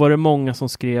 Och då var det många som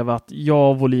skrev att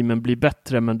ja, volymen blir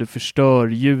bättre men du förstör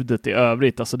ljudet i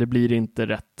övrigt. Alltså det blir inte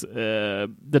rätt.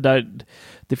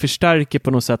 Det förstärker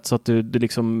på något sätt så att du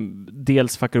liksom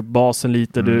dels fuckar upp basen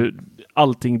lite.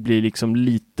 Allting blir liksom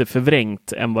lite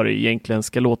förvrängt än vad det egentligen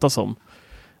ska låta som.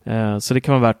 Så det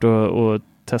kan vara värt att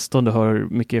testa om du hör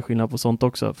mycket skillnad på sånt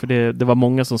också. För det var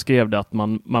många som skrev det att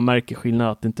man märker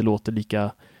skillnad att det inte låter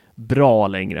lika bra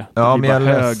längre. Ja, men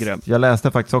jag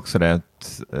läste faktiskt också det.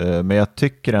 Men jag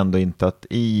tycker ändå inte att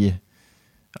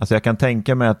alltså jag kan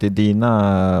tänka mig att i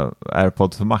dina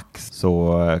AirPods Max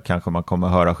så kanske man kommer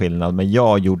höra skillnad. Men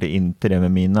jag gjorde inte det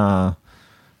med mina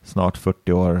snart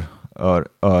 40 år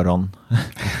öron.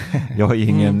 Jag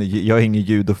är ingen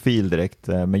ljudofil direkt,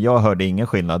 men jag hörde ingen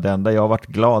skillnad. Det enda jag varit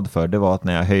glad för det var att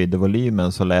när jag höjde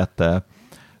volymen så lät det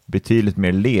betydligt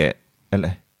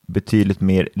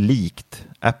mer likt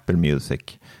Apple Music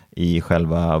i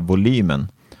själva volymen.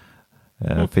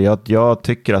 För jag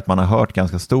tycker att man har hört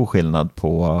ganska stor skillnad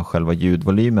på själva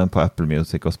ljudvolymen på Apple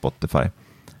Music och Spotify.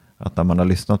 Att när man har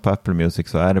lyssnat på Apple Music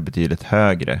så är det betydligt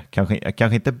högre.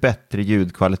 Kanske inte bättre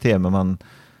ljudkvalitet, men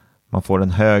man får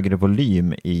en högre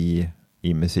volym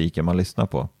i musiken man lyssnar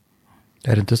på.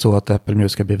 Är det inte så att Apple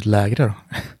Music har blivit lägre då?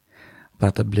 Bara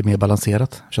att det blir mer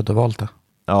balanserat? Kött och valt det?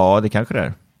 Ja, det kanske det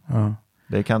är. Ja.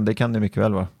 Det kan det mycket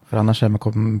väl vara. För annars är man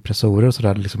kompressorer och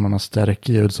sådär, liksom man har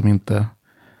stärker ljud som inte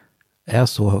är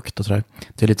så högt och sådär.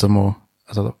 Det är lite som att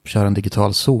köra en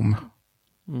digital zoom.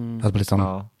 Att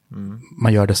liksom,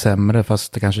 man gör det sämre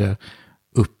fast det kanske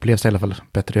upplevs i alla fall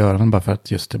bättre i öronen bara för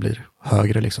att just det blir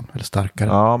högre liksom, eller starkare.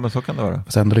 Ja, men så kan det vara.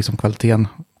 Sen då liksom kvaliteten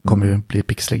kommer ju bli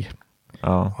pixlig.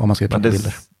 Ja. Om man ska prata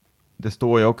bilder. Det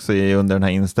står ju också under den här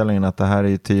inställningen att det här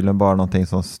är tydligen bara någonting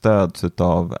som stöds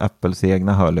av Apples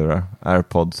egna hörlurar,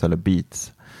 AirPods eller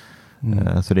Beats.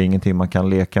 Så det är ingenting man kan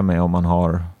leka med om man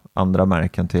har andra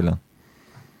märken till en.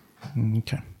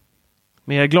 Okay.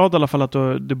 Men jag är glad i alla fall att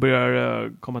du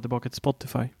börjar komma tillbaka till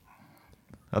Spotify.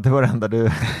 Ja, det var det enda du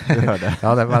hörde.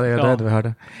 Ja, det var det vi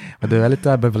hörde. Men du är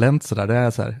lite ambivalent sådär. Det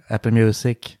är så här, Apple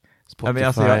Music, Spotify,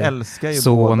 alltså jag älskar ju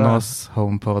Sonos,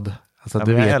 HomePod. Alltså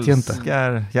du vet ju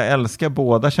inte. Jag älskar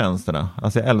båda tjänsterna.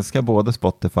 Alltså jag älskar både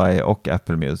Spotify och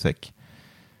Apple Music.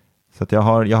 Så att jag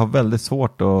har väldigt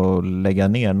svårt att lägga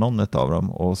ner någon av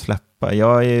dem och släppa.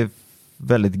 Jag är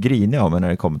väldigt grinig av mig när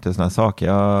det kommer till såna här saker.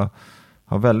 Jag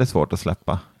har väldigt svårt att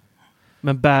släppa.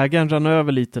 Men bägaren rann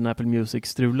över lite när Apple Music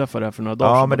strulade för det här för några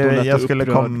dagar sedan. Ja, men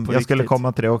jag skulle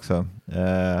komma till det också.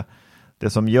 Det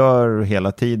som gör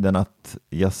hela tiden att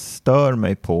jag stör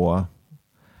mig på,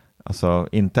 alltså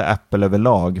inte Apple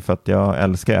överlag för att jag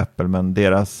älskar Apple, men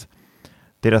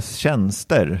deras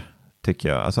tjänster tycker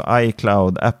jag. Alltså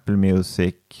iCloud, Apple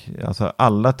Music, alltså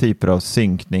alla typer av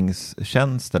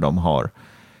synkningstjänster de har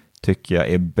tycker jag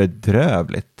är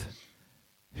bedrövligt.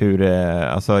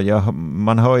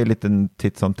 Man hör ju lite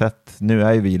titt som tätt. Nu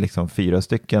är ju vi liksom 4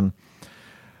 stycken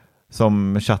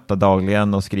som chattar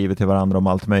dagligen och skriver till varandra om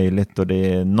allt möjligt. Och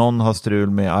någon har strul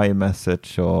med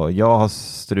iMessage och jag har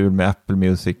strul med Apple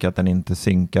Music att den inte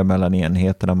synkar mellan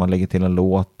enheterna. Man lägger till en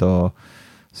låt och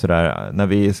sådär. När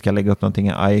vi ska lägga upp någonting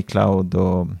i iCloud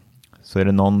så är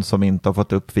det någon som inte har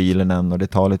fått upp filen än och det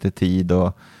tar lite tid.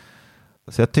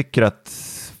 Så jag tycker att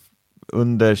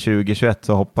under 2021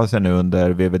 så hoppas jag nu under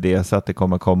VVD så att det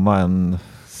kommer komma en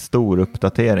stor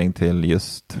uppdatering till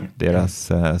just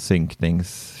deras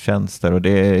synkningstjänster och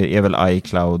det är väl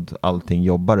iCloud allting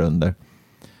jobbar under.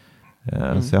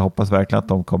 Så jag hoppas verkligen att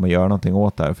de kommer göra någonting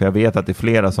åt det här. För jag vet att det är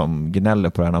flera som gnäller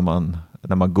på det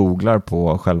när man googlar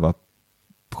på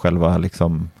själva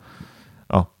liksom,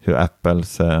 hur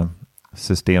Apples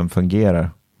system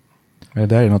fungerar. Men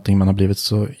det där är någonting man har blivit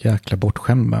så jäkla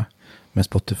bortskämd med. med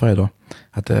Spotify då.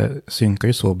 Att det synkar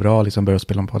ju så bra, liksom börjar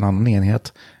spela på en annan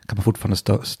enhet. Kan man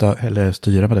fortfarande eller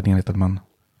styra med den enheten man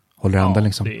håller i handen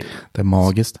liksom. Det är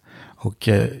magiskt. Och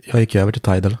jag gick över till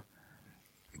Tidal.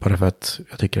 Bara för att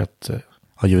jag tycker att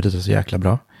ljudet är så jäkla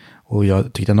bra. Och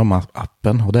jag tyckte ändå om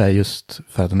appen. Och det är just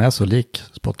för att den är så lik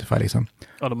Spotify liksom.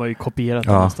 Ja, de har ju kopierat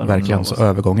den nästan. nästan. Ja, verkligen. Så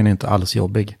övergången är inte alls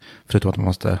jobbig. Förutom att man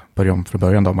måste börja om från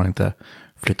början då om man inte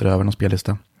flyttar över någon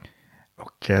spellista.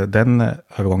 Och den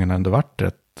övergången har ändå varit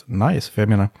rätt nice. För jag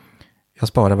menar, jag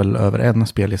sparar väl över en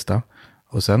spellista.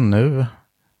 Och sen nu,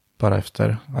 bara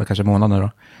efter kanske månader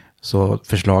då, så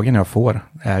förslagen jag får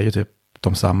är ju typ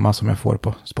de samma som jag får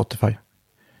på Spotify.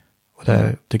 Och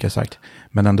det tycker jag är sagt.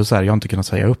 Men ändå så här, jag har inte kunnat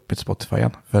säga upp mitt Spotify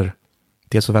än. För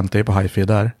dels så väntar jag på hi-fi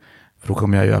där. För då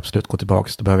kommer jag ju absolut gå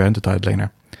tillbaka. Då behöver jag inte ta det längre.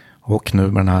 Och nu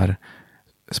med den här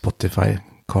Spotify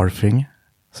Carfing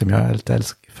som jag är lite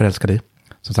förälskad i.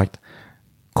 Som sagt,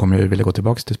 kommer jag ju vilja gå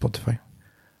tillbaka till Spotify.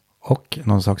 Och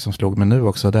någon sak som slog mig nu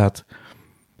också, det är att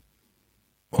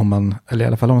om man, eller i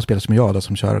alla fall om man spelar som jag då,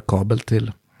 som kör kabel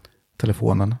till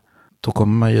telefonen, då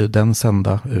kommer man ju den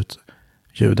sända ut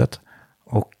ljudet.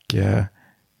 Och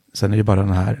sen är det bara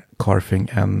den här Carfing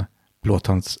en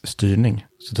blåtandsstyrning.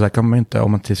 Så det där kan man inte,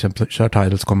 om man till exempel kör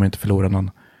Tidal så kommer man inte förlora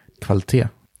någon kvalitet.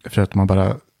 För att man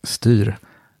bara styr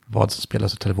vad som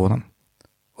spelas i telefonen.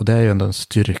 Och det är ju ändå en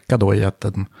styrka då i att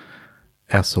den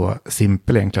är så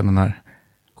simpel egentligen, den här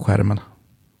skärmen.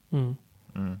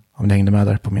 Om ni hängde med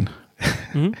där på min.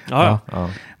 Ja.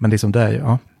 Men liksom det är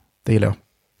ju, det gillar jag.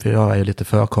 För jag är ju lite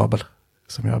för kabel,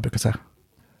 som jag brukar säga.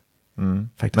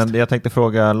 Men jag tänkte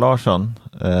fråga Larsson,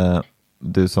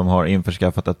 du som har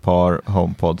införskaffat ett par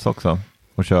HomePods också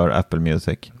och kör Apple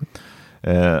Music.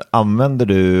 Använder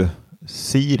du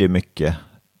Siri mycket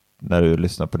när du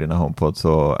lyssnar på dina HomePods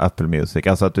och Apple Music?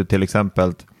 Alltså att du till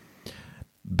exempel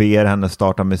ber henne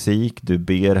starta musik, du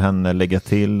ber henne lägga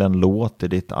till en låt i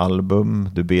ditt album,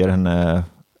 du ber henne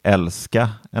älska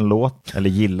en låt eller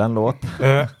gilla en låt.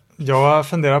 Jag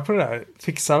funderar på det där.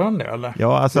 Fixar han det eller?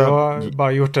 Ja, alltså, jag har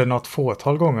bara gjort det något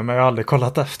fåtal gånger, men jag har aldrig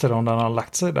kollat efter om den har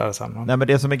lagt sig där sen. Nej, men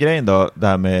det som är grejen då, det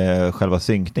här med själva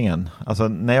synkningen. Alltså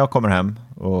när jag kommer hem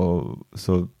och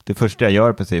så det första jag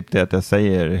gör i princip det är att jag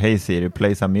säger hej Siri,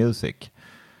 play some music.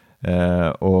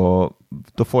 Och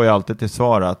då får jag alltid till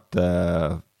svar att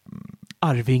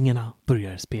Arvingarna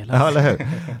börjar spela. Ja, eller hur?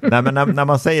 Nej, men när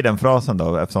man säger den frasen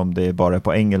då, eftersom det bara är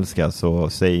på engelska, så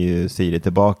säger ju Siri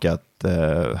tillbaka att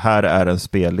här är en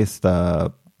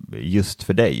spellista just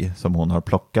för dig som hon har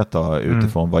plockat då,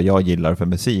 utifrån vad jag gillar för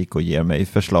musik och ger mig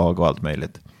förslag och allt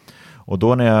möjligt. Och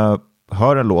då när jag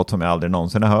hör en låt som jag aldrig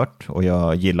någonsin har hört och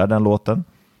jag gillar den låten,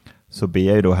 så ber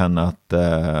jag ju då henne att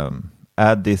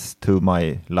add this to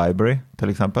my library till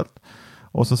exempel.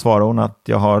 Och så svarar hon att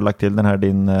jag har lagt till den här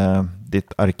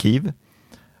ditt arkiv.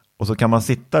 Och så kan man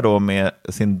sitta då med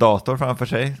sin dator framför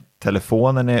sig.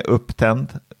 Telefonen är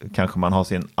upptänd. Kanske man har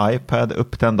sin iPad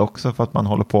upptänd också för att man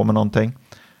håller på med någonting.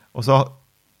 Och så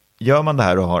gör man det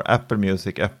här och har Apple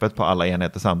Music öppet på alla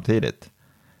enheter samtidigt.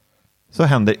 Så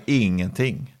händer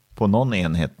ingenting på någon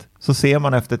enhet. Så ser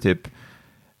man efter typ,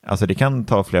 alltså det kan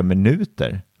ta flera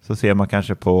minuter. Så ser man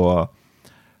kanske på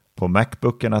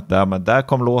Macbooken att där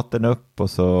kom låten upp och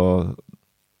så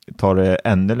tar det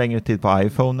ännu längre tid på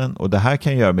iPhonen, och det här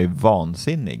kan göra mig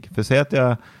vansinnig. För säg att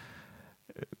jag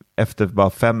efter bara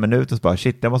 5 minuter så bara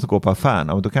shit, jag måste gå på affären,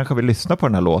 och då kanske vi lyssnar på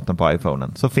den här låten på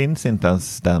iPhonen, så finns inte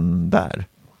ens den där.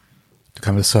 Du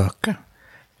kan väl söka?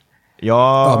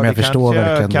 Ja, men jag förstår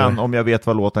kanske jag kan om jag vet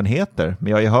vad låten heter, men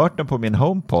jag har ju hört den på min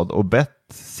HomePod och bett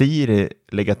Siri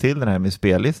lägga till den här med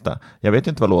spellista. Jag vet ju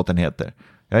inte vad låten heter.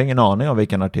 Jag har ingen aning om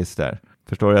vilken artist det är.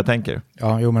 Förstår du vad jag tänker?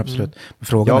 Ja, jo men absolut.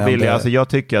 Frågan jag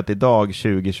tycker att idag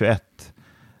 2021,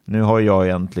 nu har jag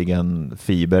egentligen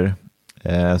fiber,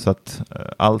 så att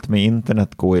allt med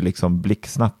internet går ju liksom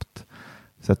blixtsnabbt.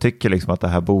 Så jag tycker liksom att det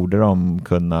här borde de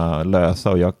kunna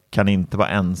lösa, och jag kan inte vara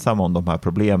ensam om de här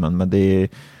problemen, men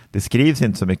det skrivs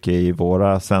inte så mycket i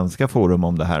våra svenska forum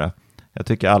om det här. Jag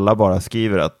tycker alla bara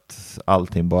skriver att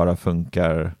allting bara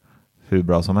funkar hur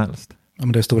bra som helst. Ja,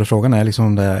 men den stora frågan är liksom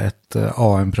om det är ett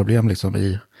AM-problem liksom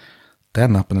i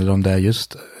den appen, eller om det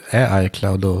just är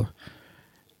iCloud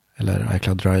eller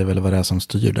iCloud Drive eller vad det är som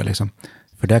styr det liksom.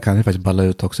 För det kan ju faktiskt balla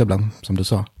ut också ibland, som du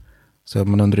sa. Så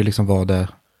man undrar liksom vad det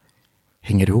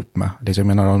hänger ihop med. Liksom,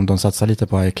 jag menar, om de satsar lite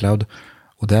på iCloud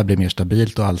och det blir mer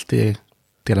stabilt och alltid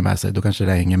delar med sig, då kanske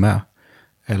det hänger med.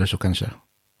 Eller så kanske,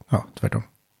 tvärtom.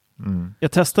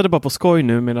 Jag testade bara på skoj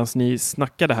nu medan ni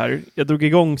snackade här. Jag drog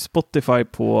igång Spotify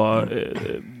på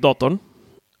datorn.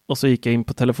 Och så gick jag in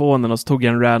på telefonen och så tog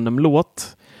jag en random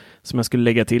låt som jag skulle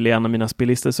lägga till i en av mina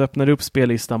spellistor. Så öppnade jag upp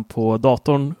spellistan på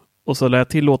datorn. och så lade jag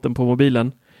till låten på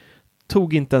mobilen.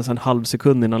 Tog inte ens en halv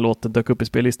sekund innan låten dök upp i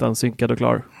spellistan, synkad och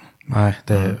klar. Nej,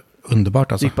 det är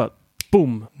underbart alltså. Bara,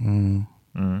 boom!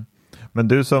 Men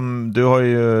du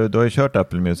har ju kört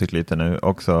Apple Music lite nu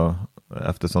också,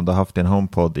 eftersom du har haft din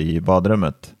HomePod i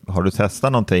badrummet. Har du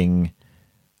testat någonting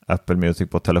Apple Music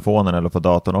på telefonen eller på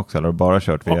datorn också, eller har du bara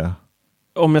kört via?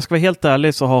 Om jag ska vara helt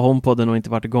ärlig så har HomePoden nog inte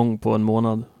varit igång på en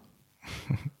månad.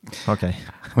 Okej.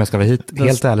 Om jag ska vara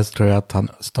helt ärlig så tror jag att han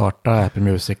startade Apple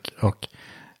Music och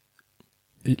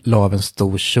la av en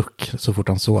stor tjock så fort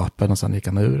han såg appen och sen gick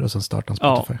han ur och sen startade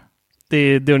han Spotify.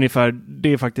 Ja, det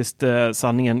är faktiskt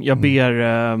sanningen. Jag ber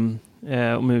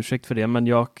om ursäkt för det, men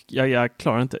jag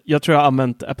klarar inte. Jag tror jag har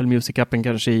använt Apple Music-appen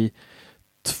kanske i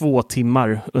 2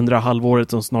 timmar under halvåret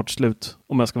som snart slut,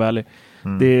 om jag ska vara ärlig.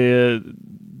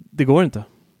 Det går inte.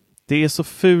 Det är så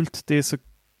fult, det är så...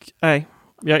 Nej,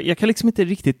 jag kan liksom inte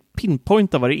riktigt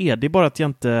pinpointa vad det är. Det är bara att jag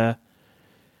inte...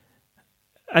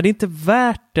 Är det inte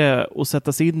värt det att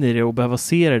sätta sig in i det och behöva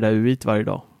se det där UI:t varje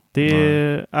dag? Det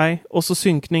är... Nej. Och så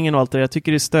synkningen och allt det. Jag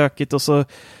tycker det är stökigt och så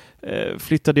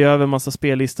flyttade jag över en massa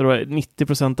spellistor och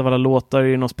 90% av alla låtar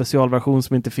är någon specialversion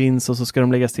som inte finns och så ska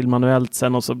de läggas till manuellt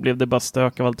sen och så blev det bara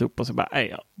stök av alltihop och så bara, nej,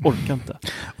 jag orkar inte.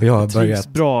 Och jag har börjat...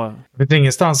 bra. Det är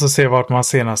ingenstans att se vart man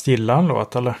senast gillar en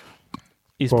låt, eller?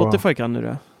 I Spotify kan du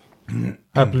det.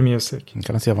 Apple Music. Kan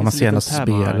man se vad man senast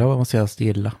spelar och vad man senast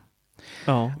gillar.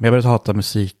 Ja. Men jag börjat hata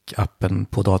musikappen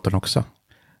på datorn också.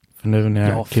 För nu när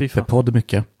jag klipper podd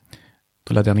mycket,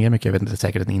 då laddar jag ner mycket, jag vet inte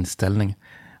säkert en inställning.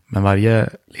 Men varje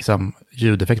liksom,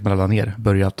 ljudeffekt man laddar ner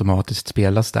börjar automatiskt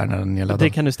spelas där när den är laddad. Det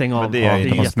kan du stänga av. Men det är ju det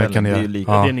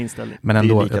är en inställning. Men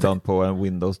ändå, det är likadant på en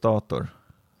Windows-dator.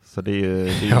 Så det är ju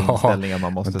inställningar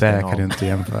man måste stänga av. Det kan du inte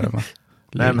jämföra med.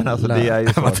 Nej, men alltså det är ju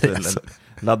så att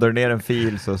laddar du ner en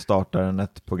fil så startar den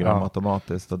ett program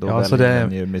automatiskt och då väljer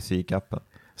den ju musikappen.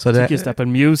 Så jag tycker just Apple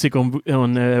Music och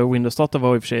en Windows-dator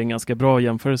var i och för sig en ganska bra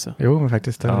jämförelse. Jo, men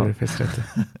faktiskt, det är det finns rätt.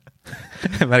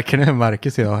 Verkar nu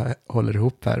Marcus och jag håller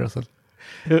ihop här och så.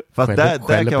 Fast där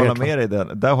kan jag hålla med dig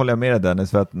den. Där håller jag med dig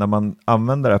Dennis, för att när man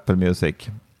använder Apple Music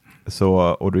så,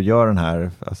 och du gör den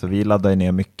här, alltså vi laddar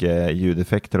ner mycket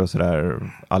ljudeffekter och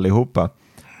sådär allihopa.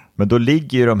 Men då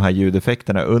ligger ju de här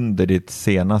ljudeffekterna under ditt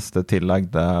senaste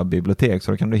tillagda bibliotek.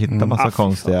 Så då kan du hitta massa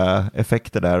konstiga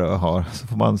effekter där och ha. Så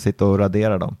får man sitta och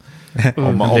radera dem.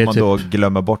 Om man då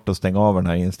glömmer bort att stänga av den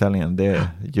här inställningen. Det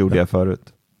gjorde jag förut.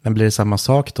 Men blir det samma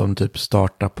sak då om typ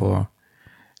starta på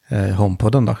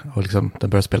HomePodden då? Och liksom den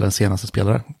börjar spela den senaste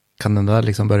spelaren. Kan den där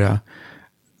liksom börja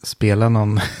spela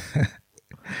något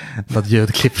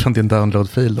ljudklipp från din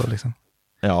download-fil då liksom?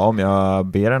 Ja, om jag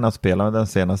ber den att spela den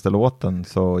senaste låten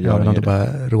så gör den det.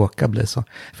 Bara råkar bli så.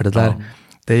 För det där,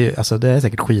 det är ju, alltså det är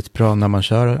säkert skitbra när man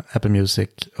kör Apple Music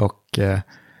och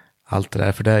allt det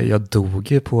där. För det, jag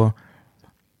dog ju på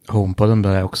HomePodden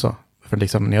där också. För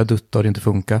liksom när jag duttar och det inte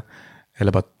funkar,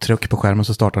 eller bara tryck på skärmen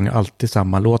så startar den ju alltid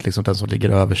samma låt, liksom den som ligger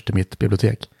överst i mitt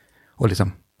bibliotek. Och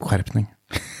liksom, skärpning.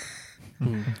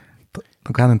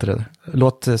 De kan inte det där.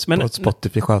 Låt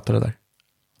Spotify sköta det där.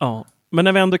 Ja. Men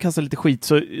när vi ändå kastar lite skit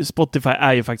så Spotify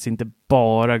är ju faktiskt inte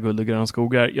bara guld och gröna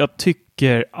skogar. Jag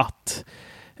tycker att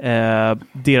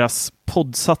deras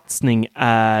poddsatsning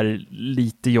är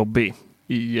lite jobbig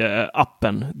i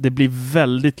appen. Det blir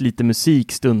väldigt lite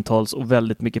musik stundtals och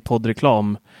väldigt mycket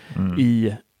poddreklam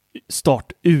i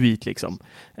start-UI:t liksom.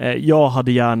 Jag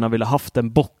hade gärna velat haft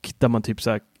en bock där man typ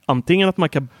så här, antingen att man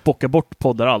kan bocka bort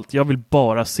poddar allt. Jag vill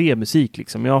bara se musik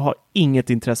liksom. Jag har inget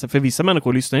intresse. För vissa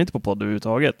människor lyssnar inte på podd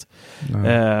överhuvudtaget.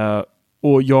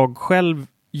 Och jag själv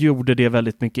gjorde det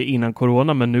väldigt mycket innan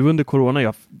corona. Men nu under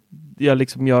corona,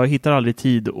 jag hittar aldrig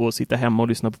tid att sitta hemma och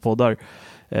lyssna på poddar.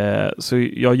 Så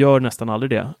jag gör nästan aldrig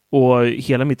det. Och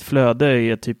hela mitt flöde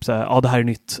är typ så här, det här är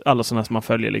nytt. Alla sådana som man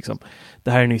följer liksom.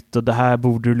 Det här är nytt och det här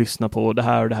borde du lyssna på. Och det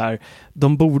här.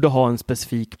 De borde ha en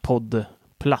specifik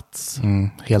poddplats.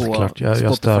 Helt klart.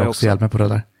 Jag stör också hjälp med på det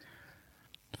där.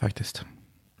 Faktiskt.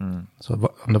 Så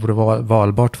om det vore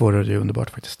valbart vore det ju underbart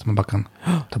faktiskt. Man bara kan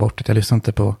ta bort det. Jag lyssnar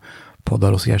inte på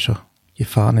poddar hos er så ge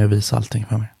fan i att visa allting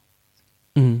för mig.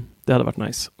 Det hade varit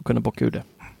nice att kunna bocka ur det.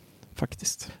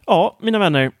 Faktiskt. Ja, mina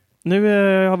vänner. Nu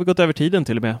har vi gått över tiden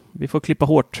till och med. Vi får klippa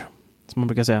hårt, som man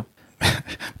brukar säga.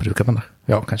 Brukar man det?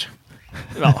 Ja, kanske.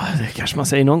 Ja, det kanske man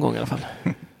säger någon gång i alla fall.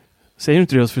 Säger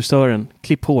inte det hos frisören?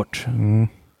 Klipp hårt.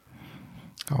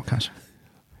 Ja, kanske.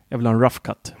 Jag vill ha en rough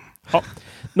cut. Ja,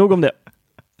 nog om det.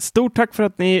 Stort tack för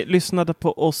att ni lyssnade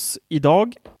på oss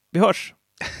idag. Vi hörs.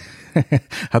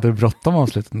 Hade du bråttom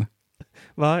avslutet nu?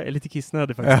 Va? Jag är lite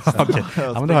kissnödig faktiskt. Ja, okay.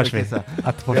 Ja, men då hörs vi.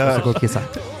 Att folk ska gå och kissa.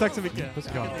 Tack så mycket. Puss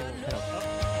och kram. You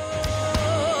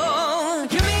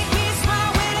make me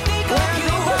smile when I think of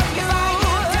you.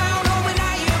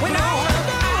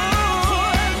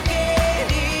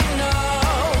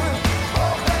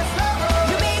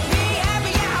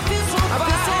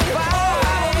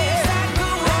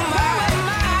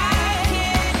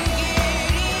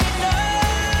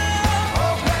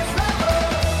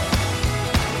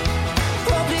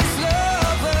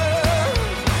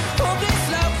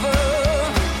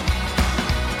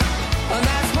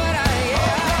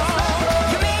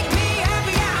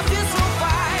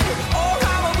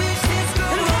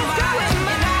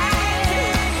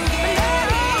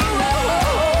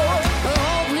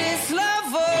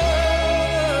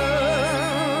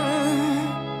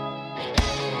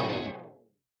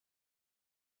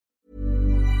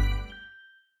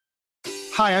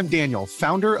 Hi, I'm Daniel,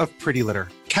 founder of Pretty Litter.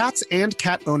 Cats and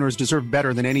cat owners deserve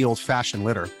better than any old-fashioned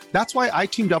litter. That's why I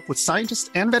teamed up with scientists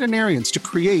and veterinarians to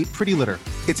create Pretty Litter.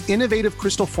 Its innovative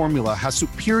crystal formula has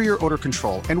superior odor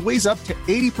control and weighs up to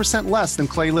 80% less than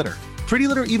clay litter. Pretty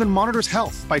Litter even monitors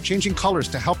health by changing colors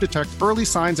to help detect early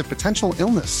signs of potential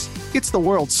illness. It's the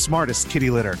world's smartest kitty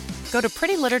litter. Go to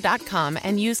prettylitter.com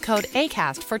and use code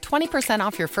ACAST for 20%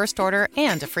 off your first order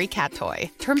and a free cat toy.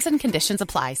 Terms and conditions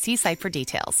apply. See site for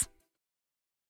details.